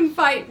trying to fucking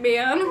fight,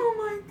 man. Oh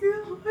my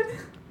god.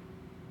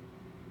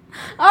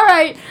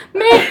 Alright,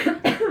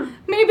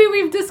 maybe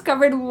we've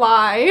discovered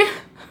why.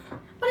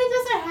 But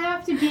it doesn't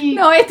have to be.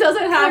 No, it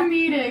doesn't have.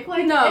 comedic.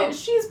 Like No.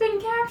 she's been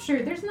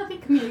captured. There's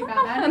nothing comedic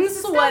about that. I'm It's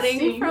sweating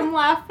disgusting. from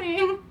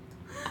laughing.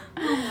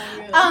 Oh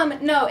my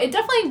god. No, it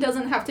definitely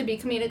doesn't have to be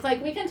comedic.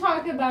 Like, we can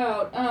talk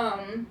about,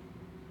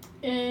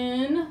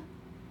 in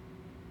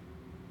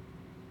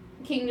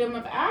Kingdom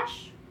of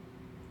Ash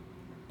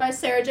by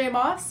Sarah J.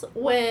 Maas,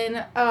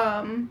 when,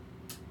 Oh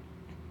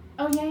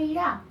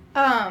yeah.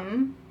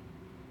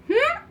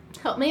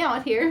 help me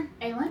out here.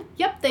 Aelin?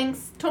 Yep,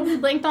 thanks. Totally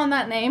blanked on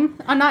that name.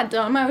 I'm not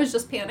dumb, I was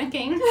just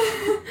panicking.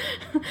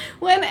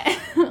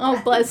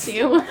 Oh, bless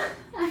you.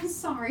 I'm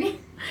sorry.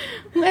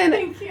 When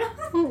you.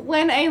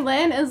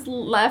 Aelin is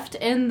left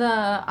in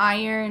the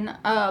iron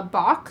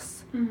box,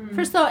 Mm-hmm.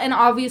 and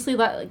obviously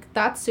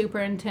that's super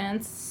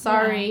intense.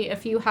 Sorry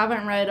if you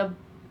haven't read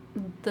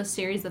the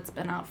series that's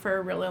been out for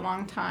a really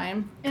long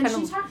time. And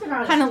Kinda- she talked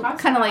about it. kind She of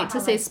talks kind of about late to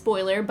how, say like,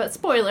 spoiler, but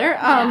spoiler.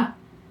 Yeah.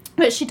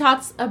 But she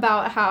talks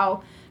about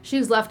how she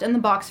was left in the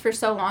box for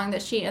so long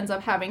that she ends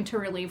up having to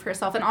relieve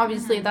herself, and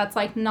obviously that's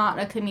like not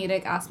a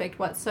comedic aspect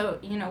whatsoever.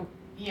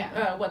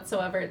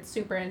 It's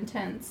super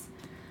intense.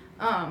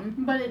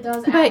 But it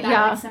does add But, that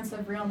yeah. like, sense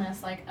of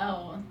realness, like,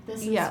 oh,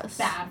 this is Yes.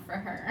 bad for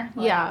her.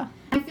 Like, Yeah.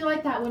 I feel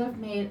like that would have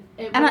made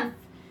it. And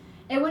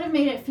It would have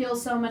made it feel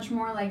so much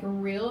more like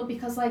real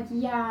because, like,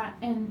 yeah,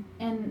 and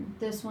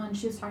this one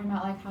she was talking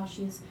about like how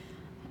she's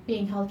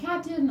being held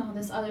captive and all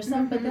this other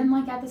stuff, but then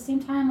like at the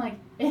same time, like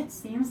it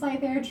seems like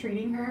they're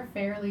treating her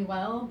fairly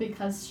well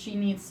because she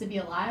needs to be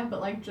alive,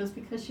 but like just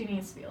because she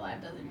needs to be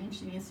alive doesn't mean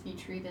she needs to be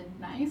treated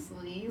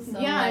nicely. So,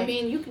 yeah, like, I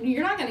mean,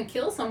 you're not gonna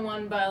kill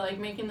someone by like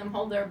making them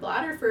hold their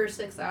bladder for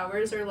 6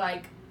 hours or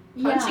like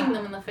punching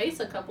them in the face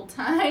a couple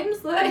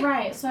times. Like,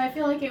 Right, so I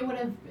feel like it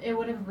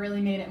would have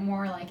really made it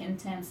more like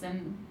intense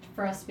and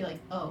for us to be like,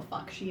 oh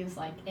fuck, she is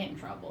like in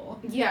trouble.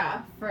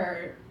 yeah,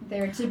 For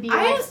there to be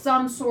I- like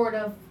some sort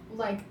of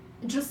like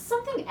just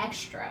something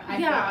extra. I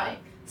feel like.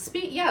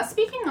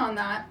 Speaking on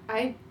that,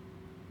 I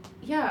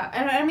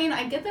mean,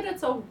 I get that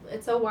it's a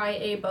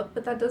YA book,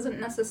 but that doesn't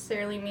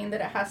necessarily mean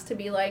that it has to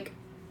be like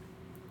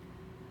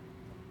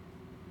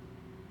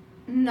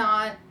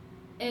not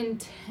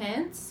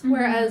intense.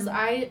 Whereas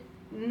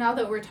now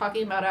that we're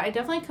talking about it, I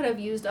definitely could have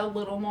used a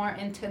little more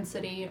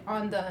intensity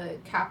on the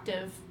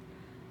captive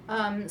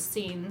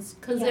scenes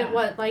because it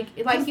was like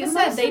you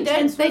said they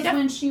did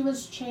when she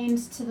was chained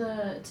to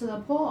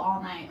the pole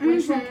all night,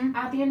 which like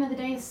at the end of the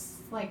day,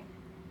 like.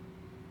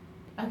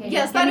 Okay,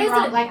 yes, don't get that me is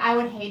wrong. Like I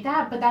would hate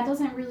that, but that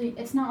doesn't really.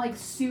 It's not like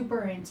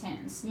super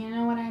intense. You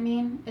know what I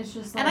mean? It's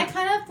just like. And I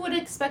kind of would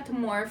expect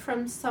more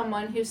from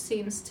someone who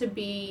seems to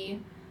be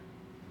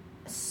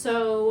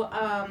so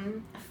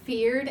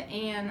feared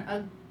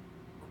and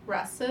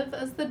aggressive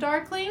as the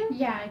Darkling.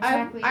 Yeah,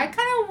 exactly. I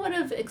kind of would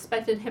have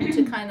expected him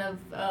to kind of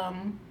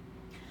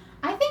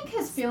I think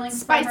his feelings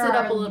spice for her it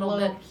up a are little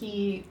bit.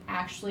 low-key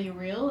actually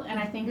real, and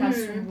I think that's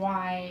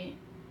why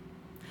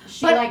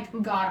she But- like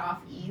got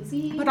off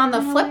easy. But on the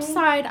in a flip way.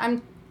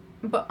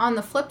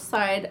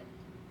 side,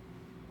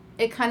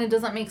 it kind of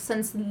doesn't make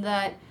sense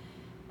that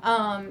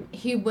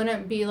he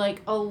wouldn't be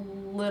like a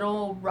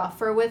little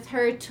rougher with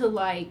her to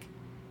like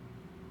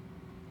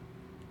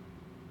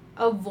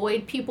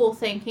avoid people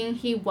thinking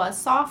he was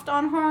soft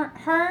on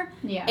her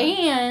Yeah.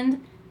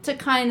 and to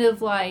kind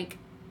of like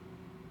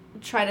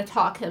try to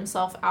talk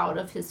himself out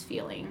of his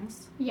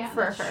feelings Yeah,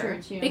 for that's her.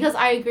 true, too. Because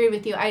I agree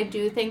with you. I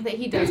do think that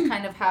he does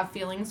kind of have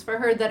feelings for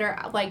her that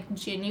are like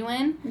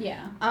genuine.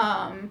 Yeah.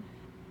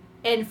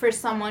 And for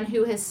someone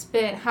who has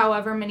spent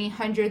however many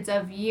hundreds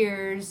of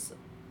years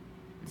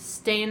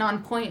staying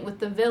on point with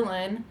the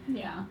villain,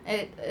 Yeah.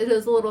 it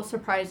is a little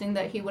surprising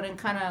that he wouldn't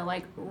kind of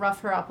like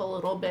rough her up a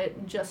little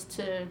bit just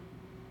to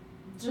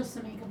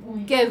make a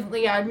point.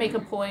 make a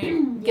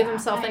point, give Yeah,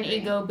 himself I an agree.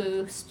 ego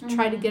boost,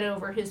 try to Mhm. get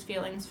over his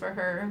feelings for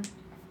her,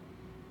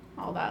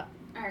 all that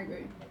I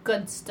agree.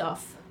 good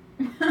stuff.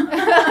 Why'd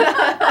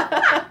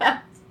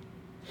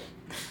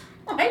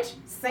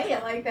you say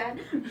it like that?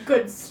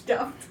 Good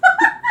stuff.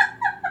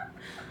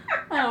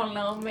 I don't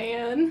know,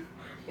 man.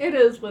 It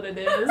is what it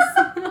is.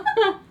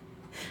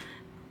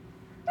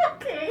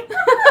 Okay.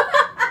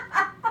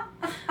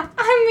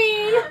 I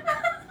mean,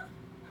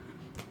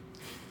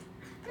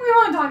 We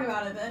won't talk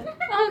about it then.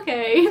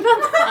 okay,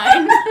 that's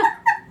fine.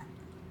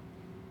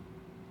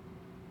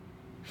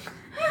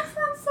 You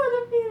sound so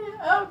defeated.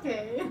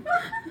 Okay.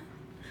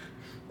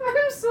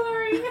 I'm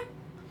sorry.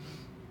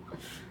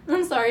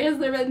 I'm sorry, has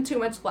there been too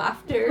much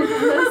laughter in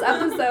this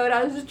episode?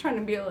 I was just trying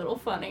to be a little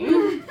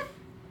funny.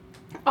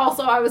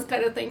 Also, I was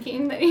kind of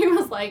thinking that he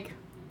was like,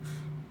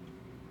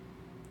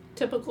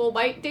 typical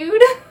white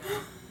dude.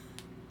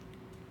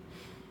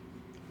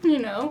 You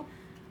know,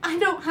 I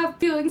don't have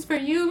feelings for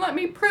you, let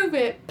me prove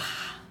it.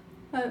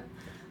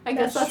 I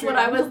guess that's what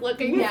I was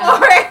looking for.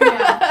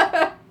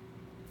 Yeah.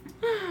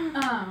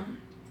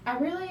 I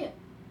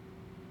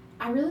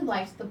really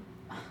liked the...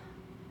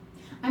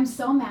 I'm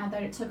so mad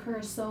that it took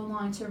her so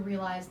long to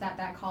realize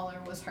that collar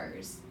was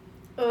hers.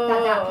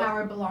 Oh. That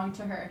power belonged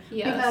to her.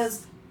 Yes.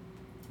 Because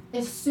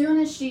as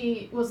soon as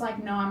she was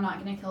like, no, I'm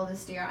not going to kill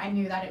this deer, I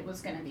knew that it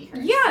was going to be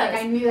hers. Yes.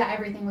 Like, I knew that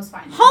everything was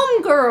fine.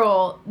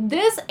 Homegirl,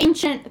 this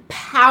ancient,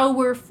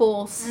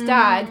 powerful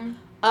stag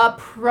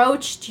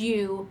approached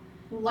you.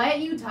 Let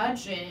you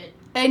touch it.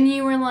 And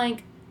you were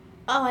like,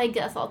 oh, I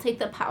guess I'll take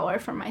the power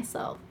for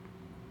myself.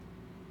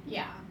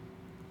 Yeah.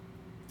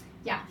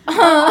 Yeah.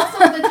 Also,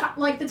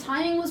 the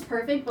timing was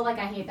perfect, but, like,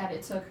 I hate that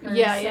it took her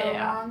so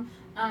long.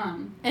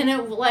 And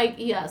it, like,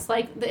 yes,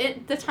 like,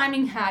 the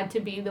timing had to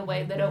be the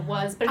way that it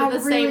was, but at the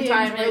really same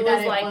time, it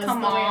was like,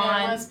 come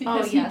on.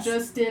 Because he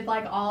just did,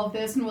 like, all of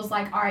this and was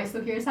like, all right,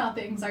 so here's how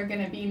things are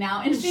going to be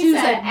now. And she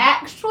said,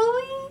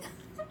 actually,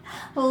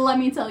 let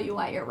me tell you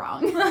why you're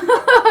wrong.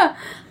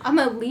 I'm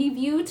going to leave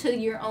you to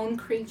your own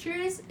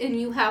creatures, and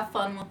you have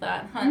fun with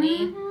that,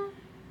 honey. Mm-hmm.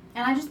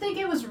 And I just think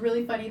it was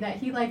really funny that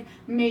he, like,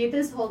 made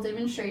this whole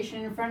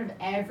demonstration in front of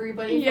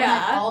everybody from,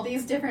 like, all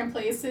these different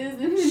places.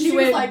 And she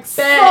was like,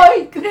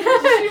 psych!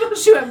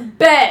 She went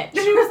bet!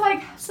 She was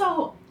like,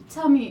 so,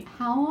 tell me,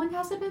 how long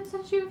has it been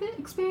since you've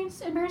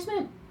experienced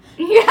embarrassment?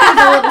 Yeah.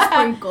 A little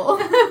sprinkle.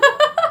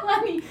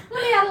 let me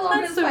add a little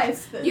bit of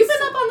spice to this. You've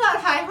been up on that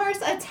high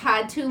horse a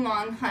tad too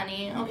long,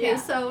 honey. Okay, Yeah.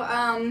 so,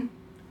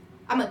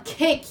 I'm gonna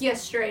kick you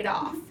straight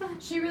off.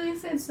 She really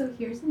said, so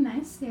here's a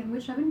nice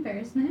sandwich of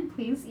embarrassment.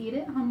 Please eat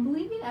it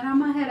humbly, and I'm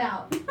gonna head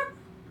out.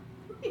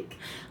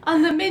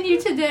 On the menu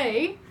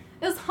today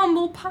is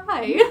humble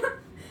pie.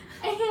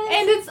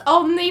 And it's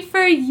only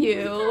for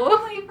you.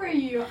 Only for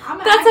you.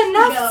 That's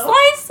enough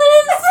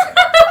slices?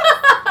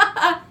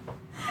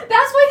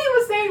 That's what he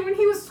was saying when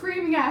he was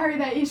screaming at her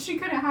that she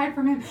couldn't hide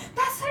from him.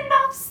 That's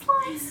enough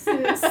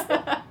slices.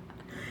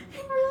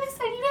 He really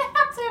said, you didn't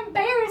have to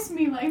embarrass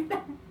me like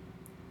that.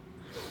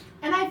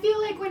 And I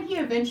feel like when he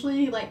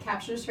eventually, like,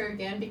 captures her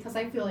again, because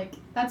I feel like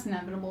that's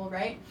inevitable,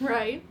 right?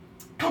 Right.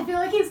 I feel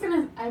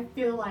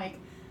like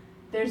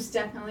there's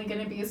definitely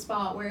gonna be a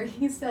spot where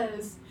he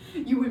says,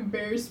 you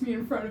embarrassed me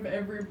in front of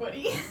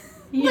everybody.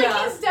 Yeah,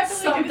 like, he's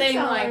definitely something gonna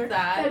tell like her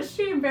that.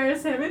 she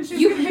embarrassed him, and she's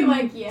You gonna be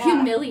like, yeah.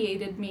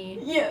 humiliated me.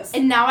 Yes.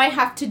 And now I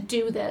have to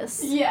do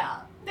this.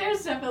 Yeah.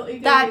 There's definitely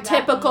gonna That be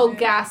typical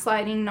moment.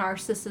 gaslighting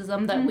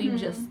narcissism that we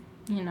just,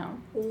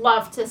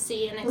 love to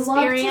see and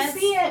experience. Love to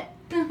see it.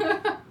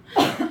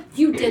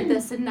 You did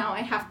this and now I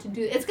have to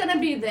do it. It's gonna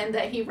be then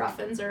that he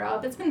roughens her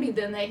up. It's gonna be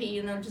then that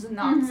he, just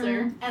knocks her.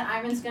 And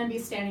Ivan's gonna be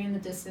standing in the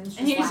distance just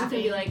And he's laughing. just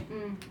gonna be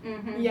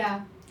like,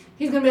 Yeah.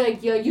 He's gonna be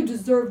like, yeah, you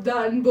deserve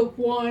that in book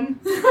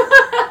 1.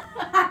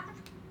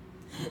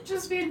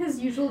 Just being his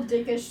usual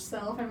dickish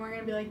self, and we're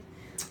gonna be like,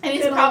 And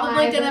he's good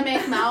probably old gonna Ivan.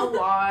 make Mal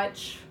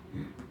watch.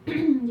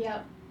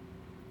 Yep.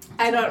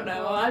 I don't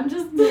know. I'm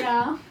just,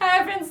 Yeah. I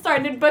haven't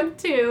started book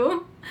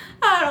 2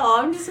 at all.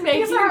 I'm just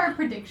making. These are our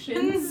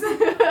predictions.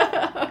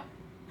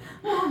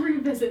 We'll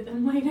revisit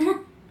them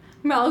later.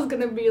 Mal's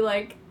gonna be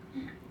like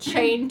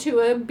chained to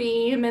a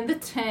beam in the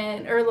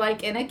tent or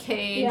like in a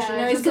cage.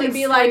 Yeah, he's just, gonna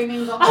be like,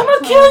 screaming the I'm whole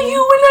gonna kill you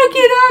when I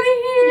get out of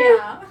here.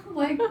 Yeah.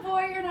 Like,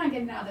 boy, you're not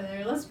getting out of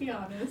there. Let's be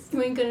honest.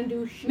 You ain't gonna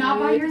do shit. Not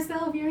by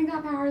yourself. You ain't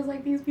got powers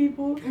like these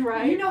people.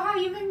 Right. You know how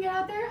you can get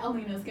out there?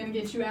 Alina's gonna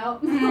get you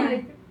out.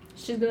 Like,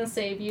 she's gonna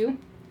save you.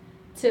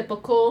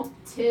 Typical.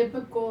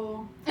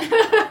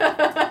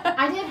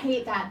 I did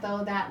hate that,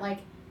 though, that, like,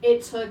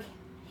 it took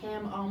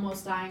him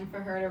almost dying for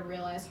her to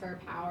realize her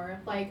power.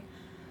 Like,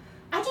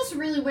 I just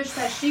really wish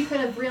that she could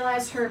have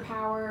realized her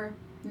power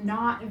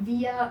not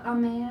via a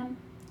man.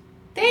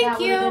 Thank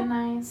That you. would have been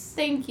nice.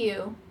 Thank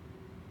you.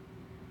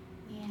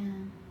 Yeah.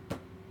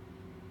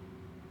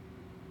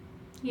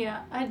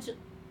 Yeah, I just.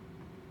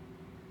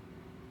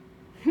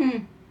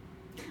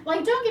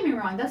 Like, don't get me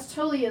wrong. That's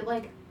totally,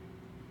 like,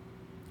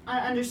 an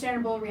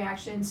understandable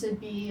reaction to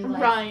be,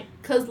 like... Right,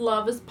 because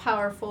love is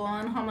powerful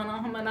and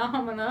humana. But not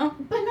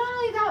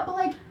only that, but,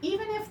 like,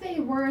 even if they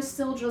were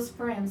still just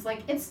friends,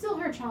 like, it's still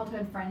her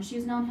childhood friend.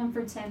 She's known him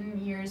for 10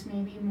 years,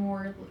 maybe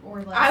more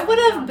or less. I would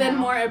I have don't been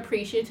know. more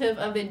appreciative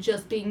of it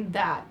just being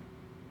that.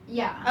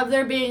 Yeah. Of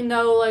there being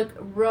no, like,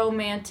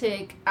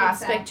 romantic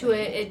aspect to it.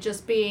 Exactly. It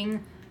just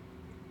being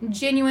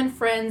genuine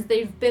friends.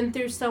 They've been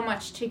through so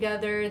much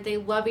together. They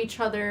love each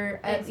other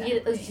as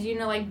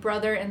like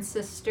brother and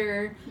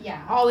sister.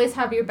 Yeah. Always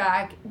have your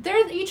back.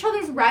 They're each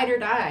other's ride or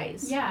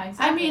dies. Yeah,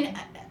 exactly. I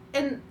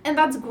mean, and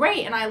that's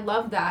great, and I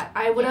love that.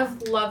 I would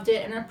have loved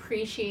it and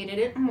appreciated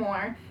it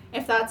more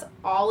if that's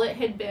all it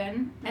had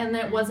been, and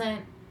it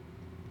wasn't,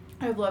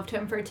 I've loved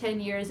him for 10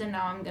 years, and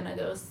now I'm gonna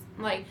go,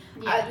 like,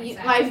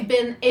 Yeah, I've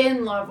been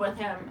in love with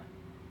him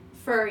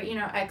for,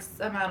 X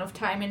amount of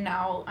time, and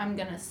now I'm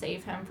gonna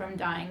save him from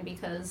dying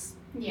because,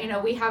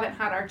 Yeah. we haven't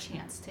had our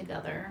chance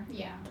together.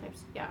 Yeah.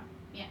 Yeah.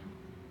 Yeah.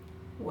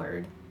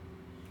 Word.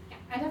 Yeah.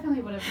 I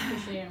definitely would have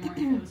appreciated it more if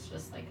it was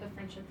just like a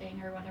friendship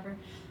thing or whatever.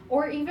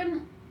 Or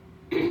even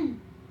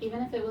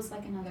even if it was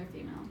like another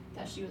female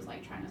that she was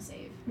like trying to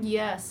save.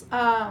 Yes.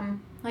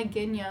 Like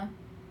Ginya.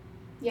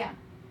 Yeah.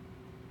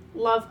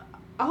 Love.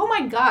 Oh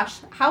my gosh,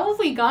 how have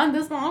we gone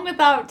this long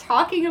without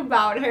talking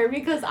about her?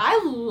 Because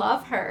I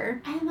love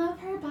her. I love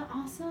her, but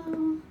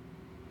also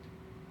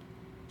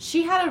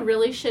She had a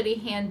really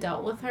shitty hand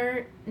dealt with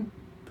her.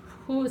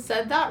 Who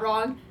said that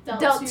wrong?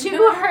 Dealt to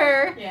to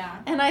her.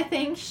 yeah. And I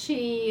think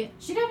she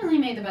definitely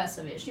made the best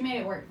of it. She made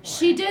it work for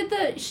She her. did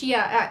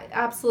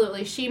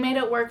absolutely. She made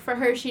it work for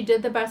her. She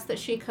did the best that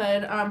she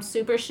could.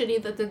 Super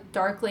shitty that the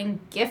Darkling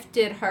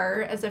gifted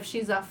her as if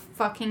she's a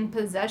fucking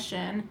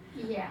possession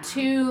Yeah.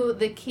 to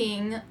the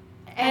king.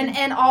 And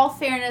in all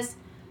fairness,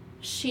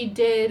 she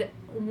did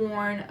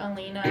warn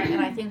Alina, and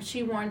I think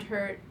she warned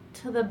her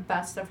to the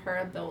best of her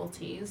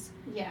abilities.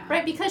 Yeah.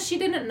 Right? Because she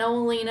didn't know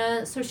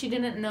Alina, so she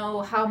didn't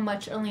know how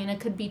much Alina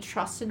could be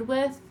trusted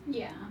with.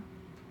 Yeah.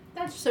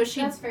 That's fair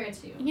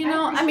too.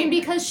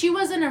 Because she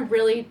was in a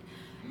really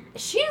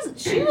she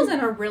was in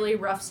a really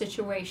rough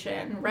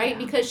situation, right?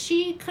 Yeah. Because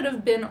she could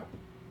have been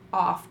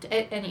offed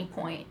at any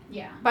point.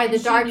 Yeah. By the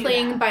And she knew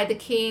Darkling, that. by the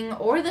king,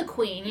 or the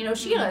queen.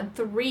 She Mhm. had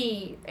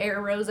 3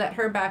 arrows at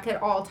her back at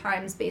all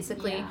times,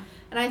 basically. Yeah.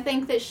 And I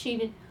think that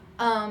she,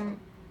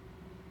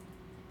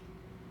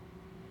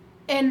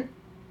 and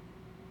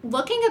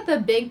looking at the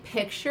big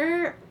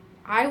picture,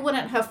 I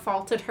wouldn't have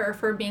faulted her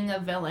for being a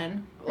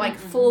villain, like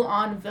Mm-mm.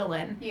 full-on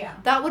villain. Yeah.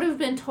 That would have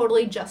been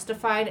totally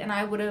justified, and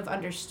I would have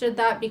understood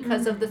that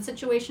because of Mm-hmm. the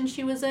situation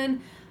she was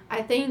in.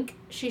 I think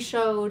she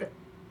showed,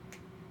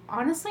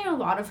 honestly, a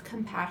lot of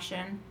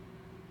compassion.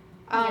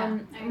 I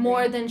agree.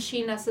 More than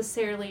she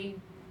necessarily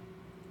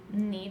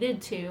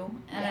needed to.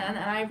 And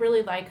I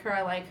really like her.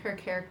 I like her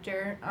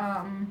character.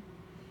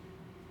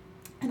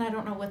 And I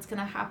don't know what's going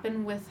to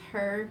happen with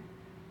her,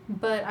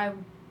 but I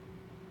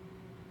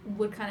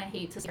would kind of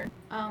hate to see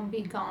her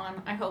be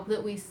gone. I hope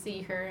that we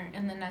see her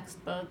in the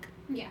next book.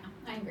 Yeah,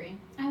 I agree.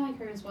 I like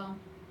her as well.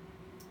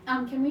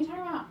 Can we talk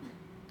about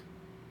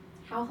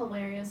how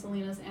hilarious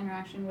Alina's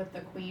interaction with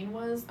the queen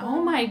was? Though?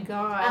 Oh my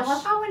gosh. I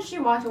love how when she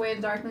walked away,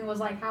 the Darkling was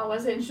like, "How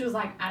was it?" And she was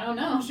like, "I don't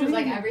know." She was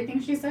like,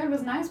 "Everything she said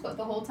was nice, but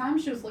the whole time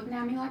she was looking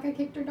at me like I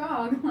kicked her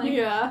dog." Like,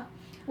 yeah.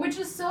 which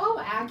is so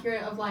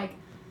accurate of like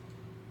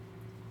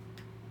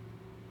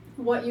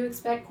what you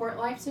expect court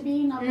life to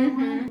be, number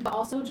one, but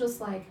also just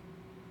like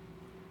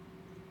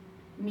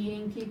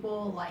meeting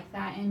people like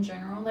that in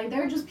general. Like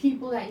there are just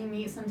people that you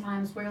meet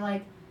sometimes where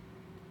like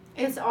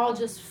It's all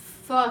just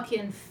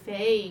fucking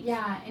fake.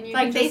 yeah, and you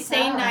Like can they just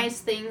say tell. nice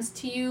things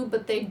to you,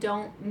 but they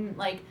don't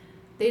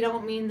they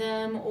don't mean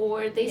them,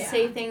 or they Yeah.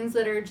 say things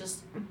that are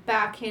just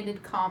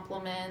backhanded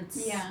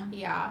compliments. Yeah.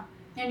 Yeah.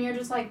 And you're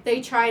just like,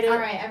 They try to. all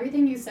right,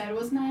 everything you said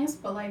was nice,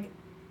 but like,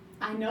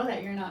 I know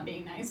that you're not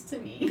being nice to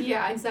me.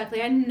 Yeah,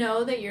 exactly. I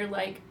know that you're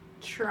like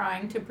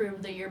trying to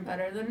prove that you're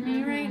better than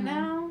me right Mhm.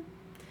 now,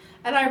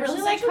 and I Which really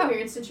is like such a how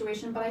weird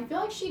situation, but I feel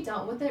like she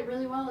dealt with it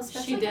really well,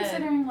 especially did.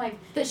 considering like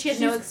that she had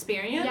no she's-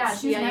 experience. yeah,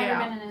 she's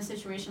never been in a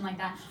situation like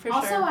that. For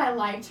also, sure. I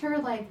liked her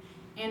like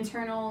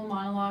internal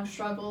monologue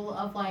struggle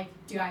of like,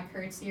 do I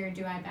curtsy or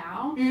do I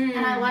bow?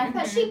 And I like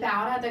that she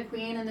bowed at the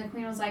queen, and the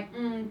queen was like,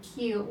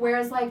 cute.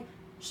 Whereas like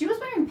she was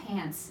wearing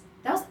pants.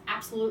 That was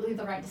absolutely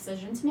the right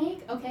decision to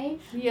make. Okay.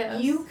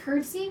 Yes. You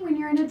curtsy when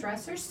you're in a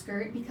dress or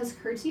skirt because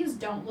curtsies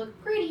don't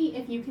look pretty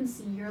if you can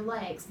see your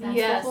legs. That's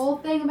Yes. the whole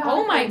thing about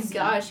Oh a my curtsy.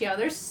 gosh! Yeah,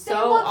 they're They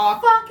so look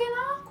awkward. fucking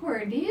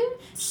awkward, dude.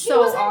 She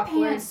So was in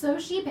awkward. pants, so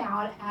she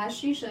bowed as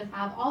she should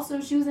have. Also,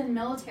 she was in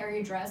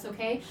military dress,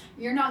 okay?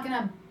 You're not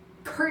gonna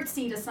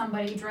curtsy to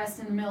somebody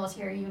dressed in a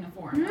military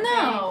uniform. Okay?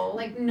 No.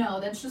 Like, no,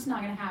 that's just not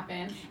gonna happen.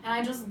 And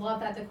I just love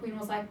that the queen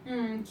was like,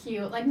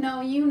 cute. Like,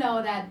 no, you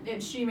know that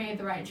she made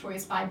the right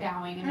choice by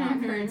bowing and not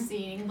Mhm.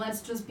 curtsying.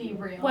 Let's just be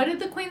real. What did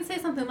the queen say?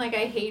 Something like,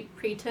 "I hate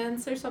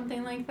pretense" or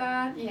something like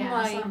that. Yeah,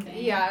 like, something.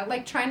 Yeah,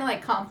 like trying to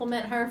like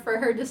compliment her for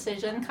her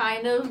decision,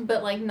 kind of,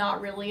 but like not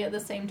really at the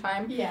same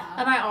time. Yeah.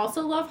 And I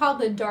also love how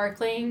the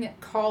Darkling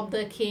called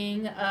the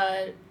king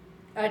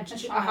a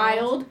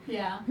child.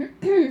 Yeah.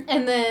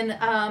 And then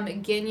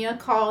Ginya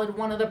called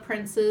one of the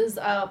princes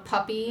a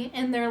puppy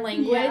in their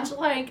language. Yeah.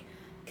 Like,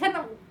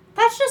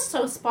 that's just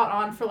so spot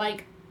on for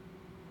like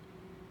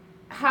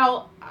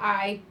how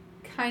I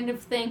kind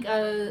of think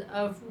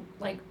of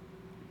like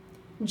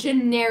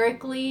generic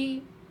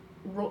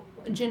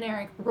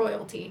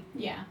royalty.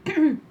 Yeah.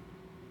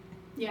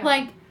 Yeah.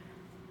 Like,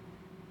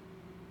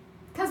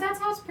 Because that's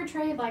how it's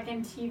portrayed, like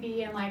in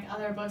TV and like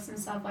other books and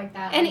stuff like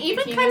that. And like, even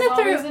the king kinda is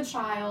through- always a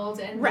child,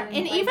 and Right, then,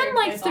 and even, their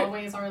like, kids through-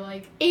 always are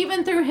like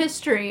even through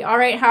history, all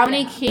right, how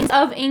many Yeah. kings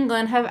of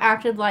England have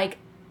acted like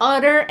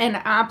utter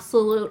and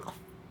absolute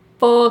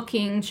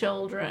fucking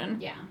children?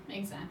 yeah,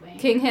 exactly.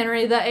 King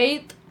Henry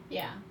VIII.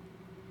 Yeah,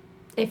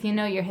 If you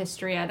know your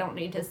history, I don't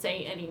need to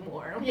say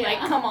anymore. Yeah. Like,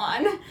 come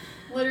on.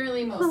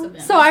 literally most of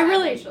them. So I are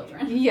really,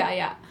 children.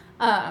 yeah.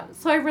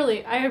 So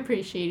I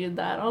appreciated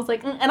that. I was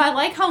like, and I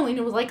like how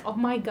Lena was like, oh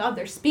my god,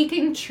 they're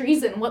speaking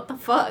treason, what the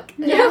fuck?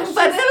 Yeah,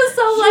 but it was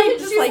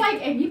so she's like,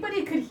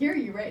 anybody could hear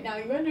you right now,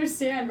 you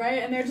understand,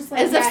 right? And they're just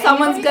like, as if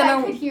someone's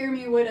gonna that could hear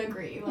me would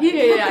agree. Like,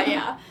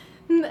 yeah.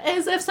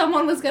 As if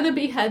someone was gonna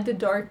behead the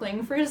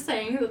Darkling for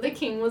saying that the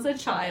king was a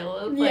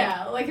child. Like,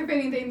 yeah, like if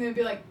anything, they'd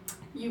be like,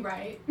 you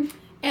right.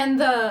 And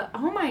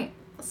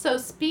so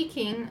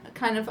speaking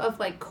kind of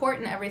like court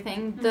and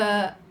everything,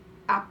 the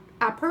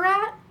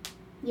apparat.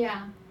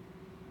 Yeah.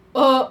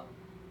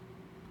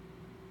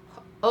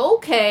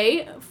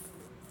 Okay.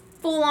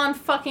 Full on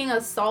fucking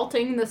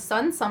assaulting the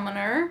Sun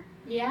Summoner.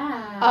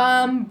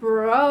 Yeah.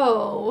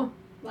 Bro.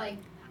 Like,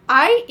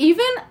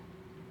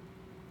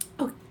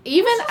 Even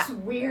it's just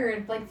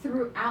weird, like,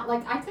 throughout,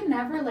 like, I could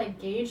never,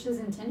 like, gauge his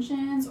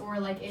intentions, or,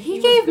 like, if He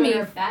he gave was good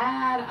me- or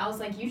bad. I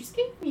was like, you just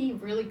gave me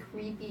really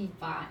creepy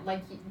vibe,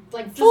 like,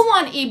 just, full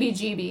on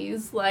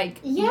EBGBs. Like,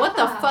 what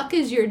the Yeah. fuck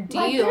is your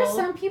deal? like, there's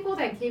some people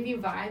that give you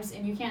vibes,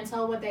 and you can't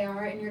tell what they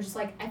are, and you're just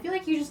like, I feel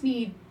like you just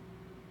need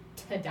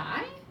to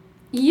die?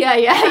 Yeah.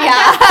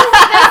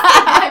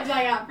 That's the vibes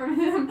I got from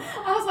him.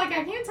 I was like,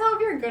 I can't tell if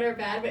you're good or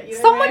bad, but either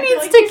Someone way, I feel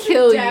needs like to you should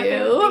kill you.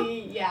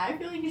 definitely- Yeah, I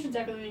feel like you should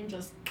definitely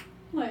just,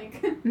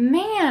 like...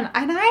 Man,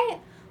 and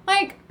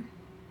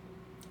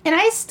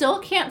I still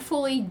can't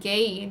fully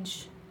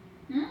gauge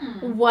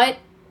what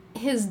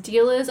his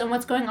deal is and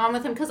what's going on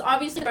with him, because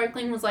obviously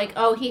Darkling was like,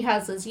 oh, he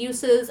has his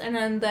uses, and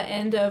then the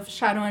end of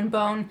Shadow and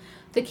Bone,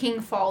 the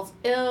king falls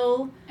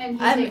ill, And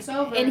he takes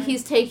over. and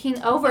he's taking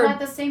But over. at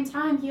the same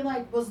time, he,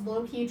 like, was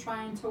low-key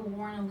trying to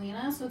warn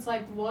Alina, so it's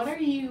like, what are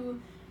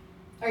you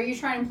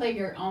trying to play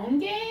your own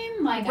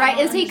game? Like, Right, I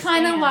don't is he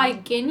kind of understand.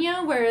 like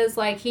Ginya, whereas,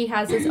 like, he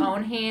has his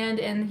own hand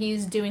and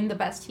he's doing the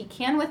best he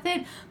can with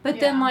it, but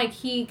then, Yeah. like,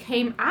 he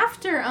came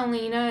after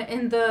Alina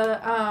in the,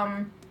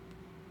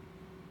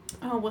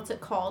 what's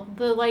it called?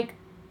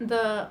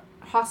 The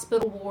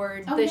hospital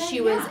ward Oh, that yeah,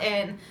 she was yeah.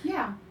 in,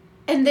 Yeah.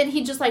 and then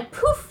he just, like,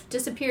 poof,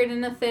 disappeared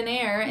into thin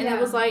air, and it Yeah.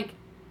 was like,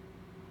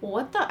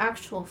 what the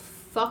actual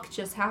fuck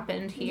just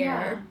happened here?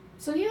 Yeah.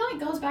 So he, like,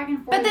 goes back and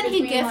forth But then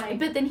between,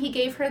 he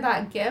gave her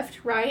that gift,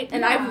 right?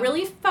 And I Yeah.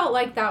 really felt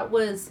like that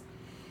was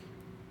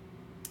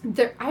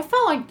there. I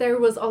felt like there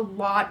was a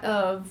lot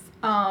of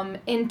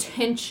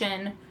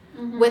intention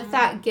with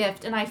that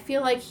gift, and I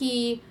feel like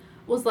he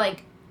was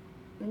like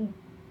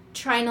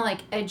trying to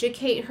like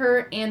educate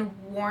her and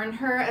warn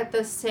her at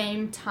the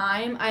same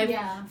time. I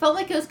felt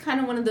like it was kind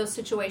of one of those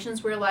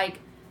situations where, like,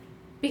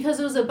 because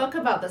it was a book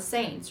about the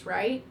saints,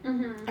 right?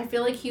 Mm-hmm. I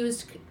feel like he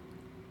was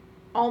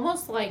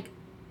almost like,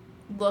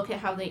 look at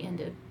how they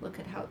ended. Look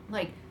at how,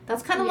 like,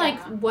 that's kind of Yeah. like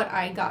what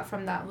I got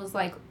from that was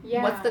like,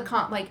 Yeah. what's the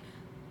like,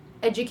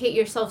 educate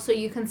yourself so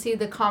you can see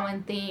the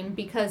common theme,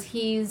 because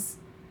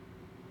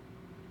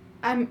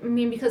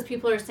because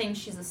people are saying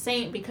she's a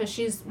saint because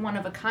she's one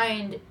of a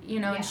kind, you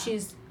know, and Yeah.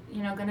 she's,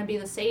 you know, gonna be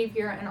the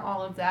savior and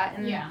all of that.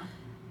 And Yeah.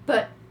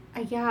 but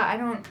I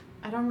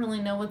don't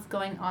really know what's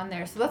going on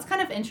there. So that's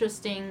kind of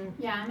interesting.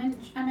 Yeah,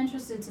 I'm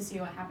interested to see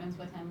what happens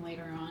with him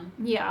later on.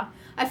 Yeah.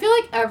 I feel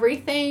like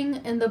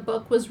everything in the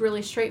book was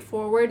really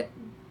straightforward,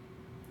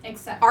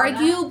 Except for that.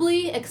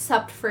 arguably,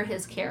 except for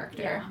his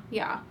character.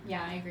 Yeah.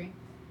 Yeah, I agree.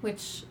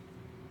 Which,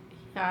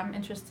 yeah, I'm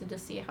interested to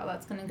see how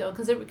that's going to go,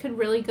 because it could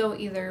really go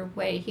either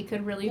way. He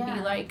could really be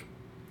Yeah. like...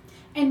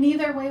 And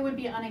neither way would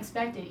be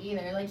unexpected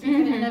either. Like, he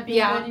could end up being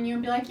Yeah. good and you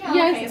would be like, yeah,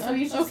 Yes, okay, so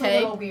he's just okay.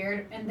 a little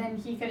weird. And then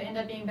he could end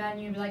up being bad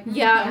and you'd be like,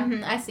 Yeah,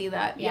 I see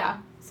that. Yeah.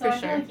 So for I feel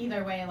sure. like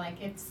either way,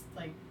 like, it's,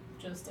 like,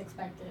 just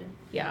expected.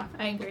 Yeah,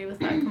 I agree with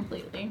that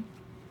completely.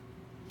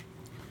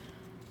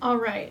 All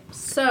right,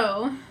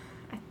 so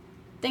I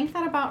think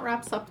that about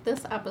wraps up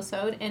this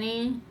episode.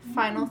 Any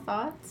final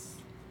thoughts?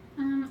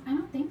 I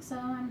don't think so.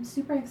 I'm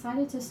super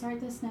excited to start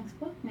this next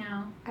book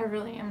now. I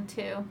really am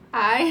too.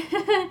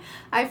 I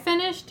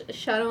finished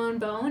Shadow and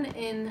Bone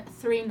in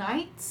 3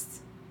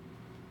 nights.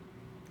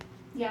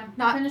 Yeah,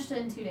 Not- I finished it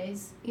in 2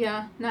 days.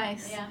 Yeah,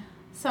 nice. Yeah.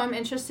 So I'm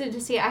interested to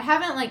see. I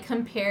haven't like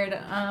compared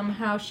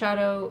how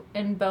Shadow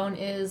and Bone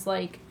is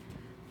like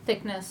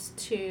thickness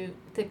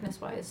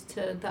wise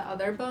to the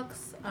other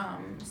books.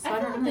 So I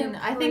don't really know.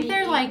 I think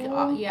they're like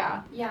equal.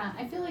 yeah. Yeah,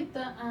 I feel like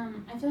the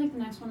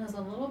next one is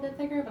a little bit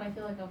thicker, but I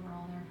feel like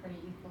overall they're pretty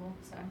equal.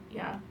 So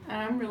Yeah.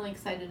 And I'm really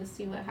excited to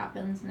see what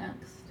happens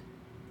next.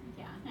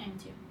 yeah, I am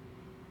too.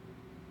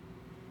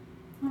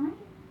 All right.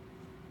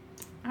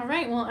 All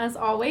right, well, as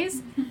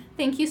always,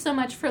 thank you so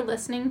much for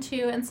listening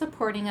to and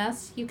supporting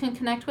us. You can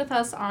connect with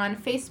us on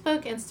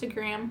Facebook,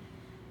 Instagram,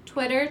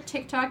 Twitter,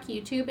 TikTok,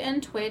 YouTube,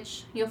 and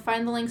Twitch. You'll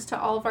find the links to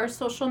all of our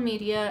social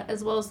media,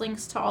 as well as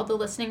links to all the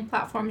listening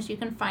platforms you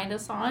can find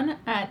us on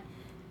at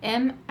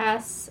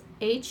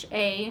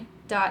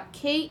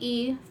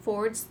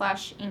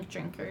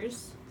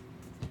msha.ke/inkdrinkers.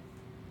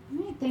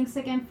 All right. Thanks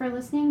again for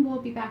listening.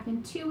 We'll be back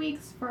in 2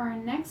 weeks for our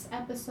next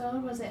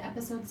episode. Was it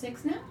episode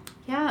 6 now?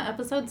 Yeah,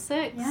 episode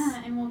 6.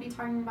 Yeah, and we'll be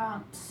talking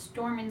about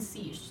Storm and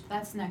Siege.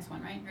 That's the next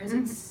one, right? Or is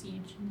it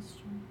Siege and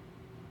Storm?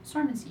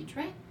 Storm and Siege,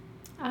 right?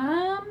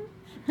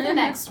 The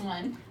next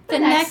one. The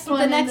next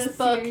one in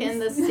book this in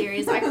this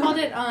series. I called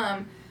it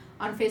on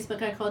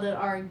Facebook. I called it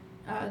our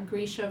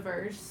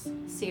Grisha-verse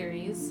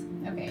series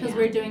Okay. because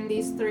we're doing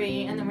these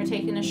 3, and then we're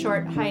taking a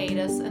short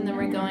hiatus, and then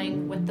we're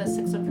going with the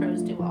 6 of Crows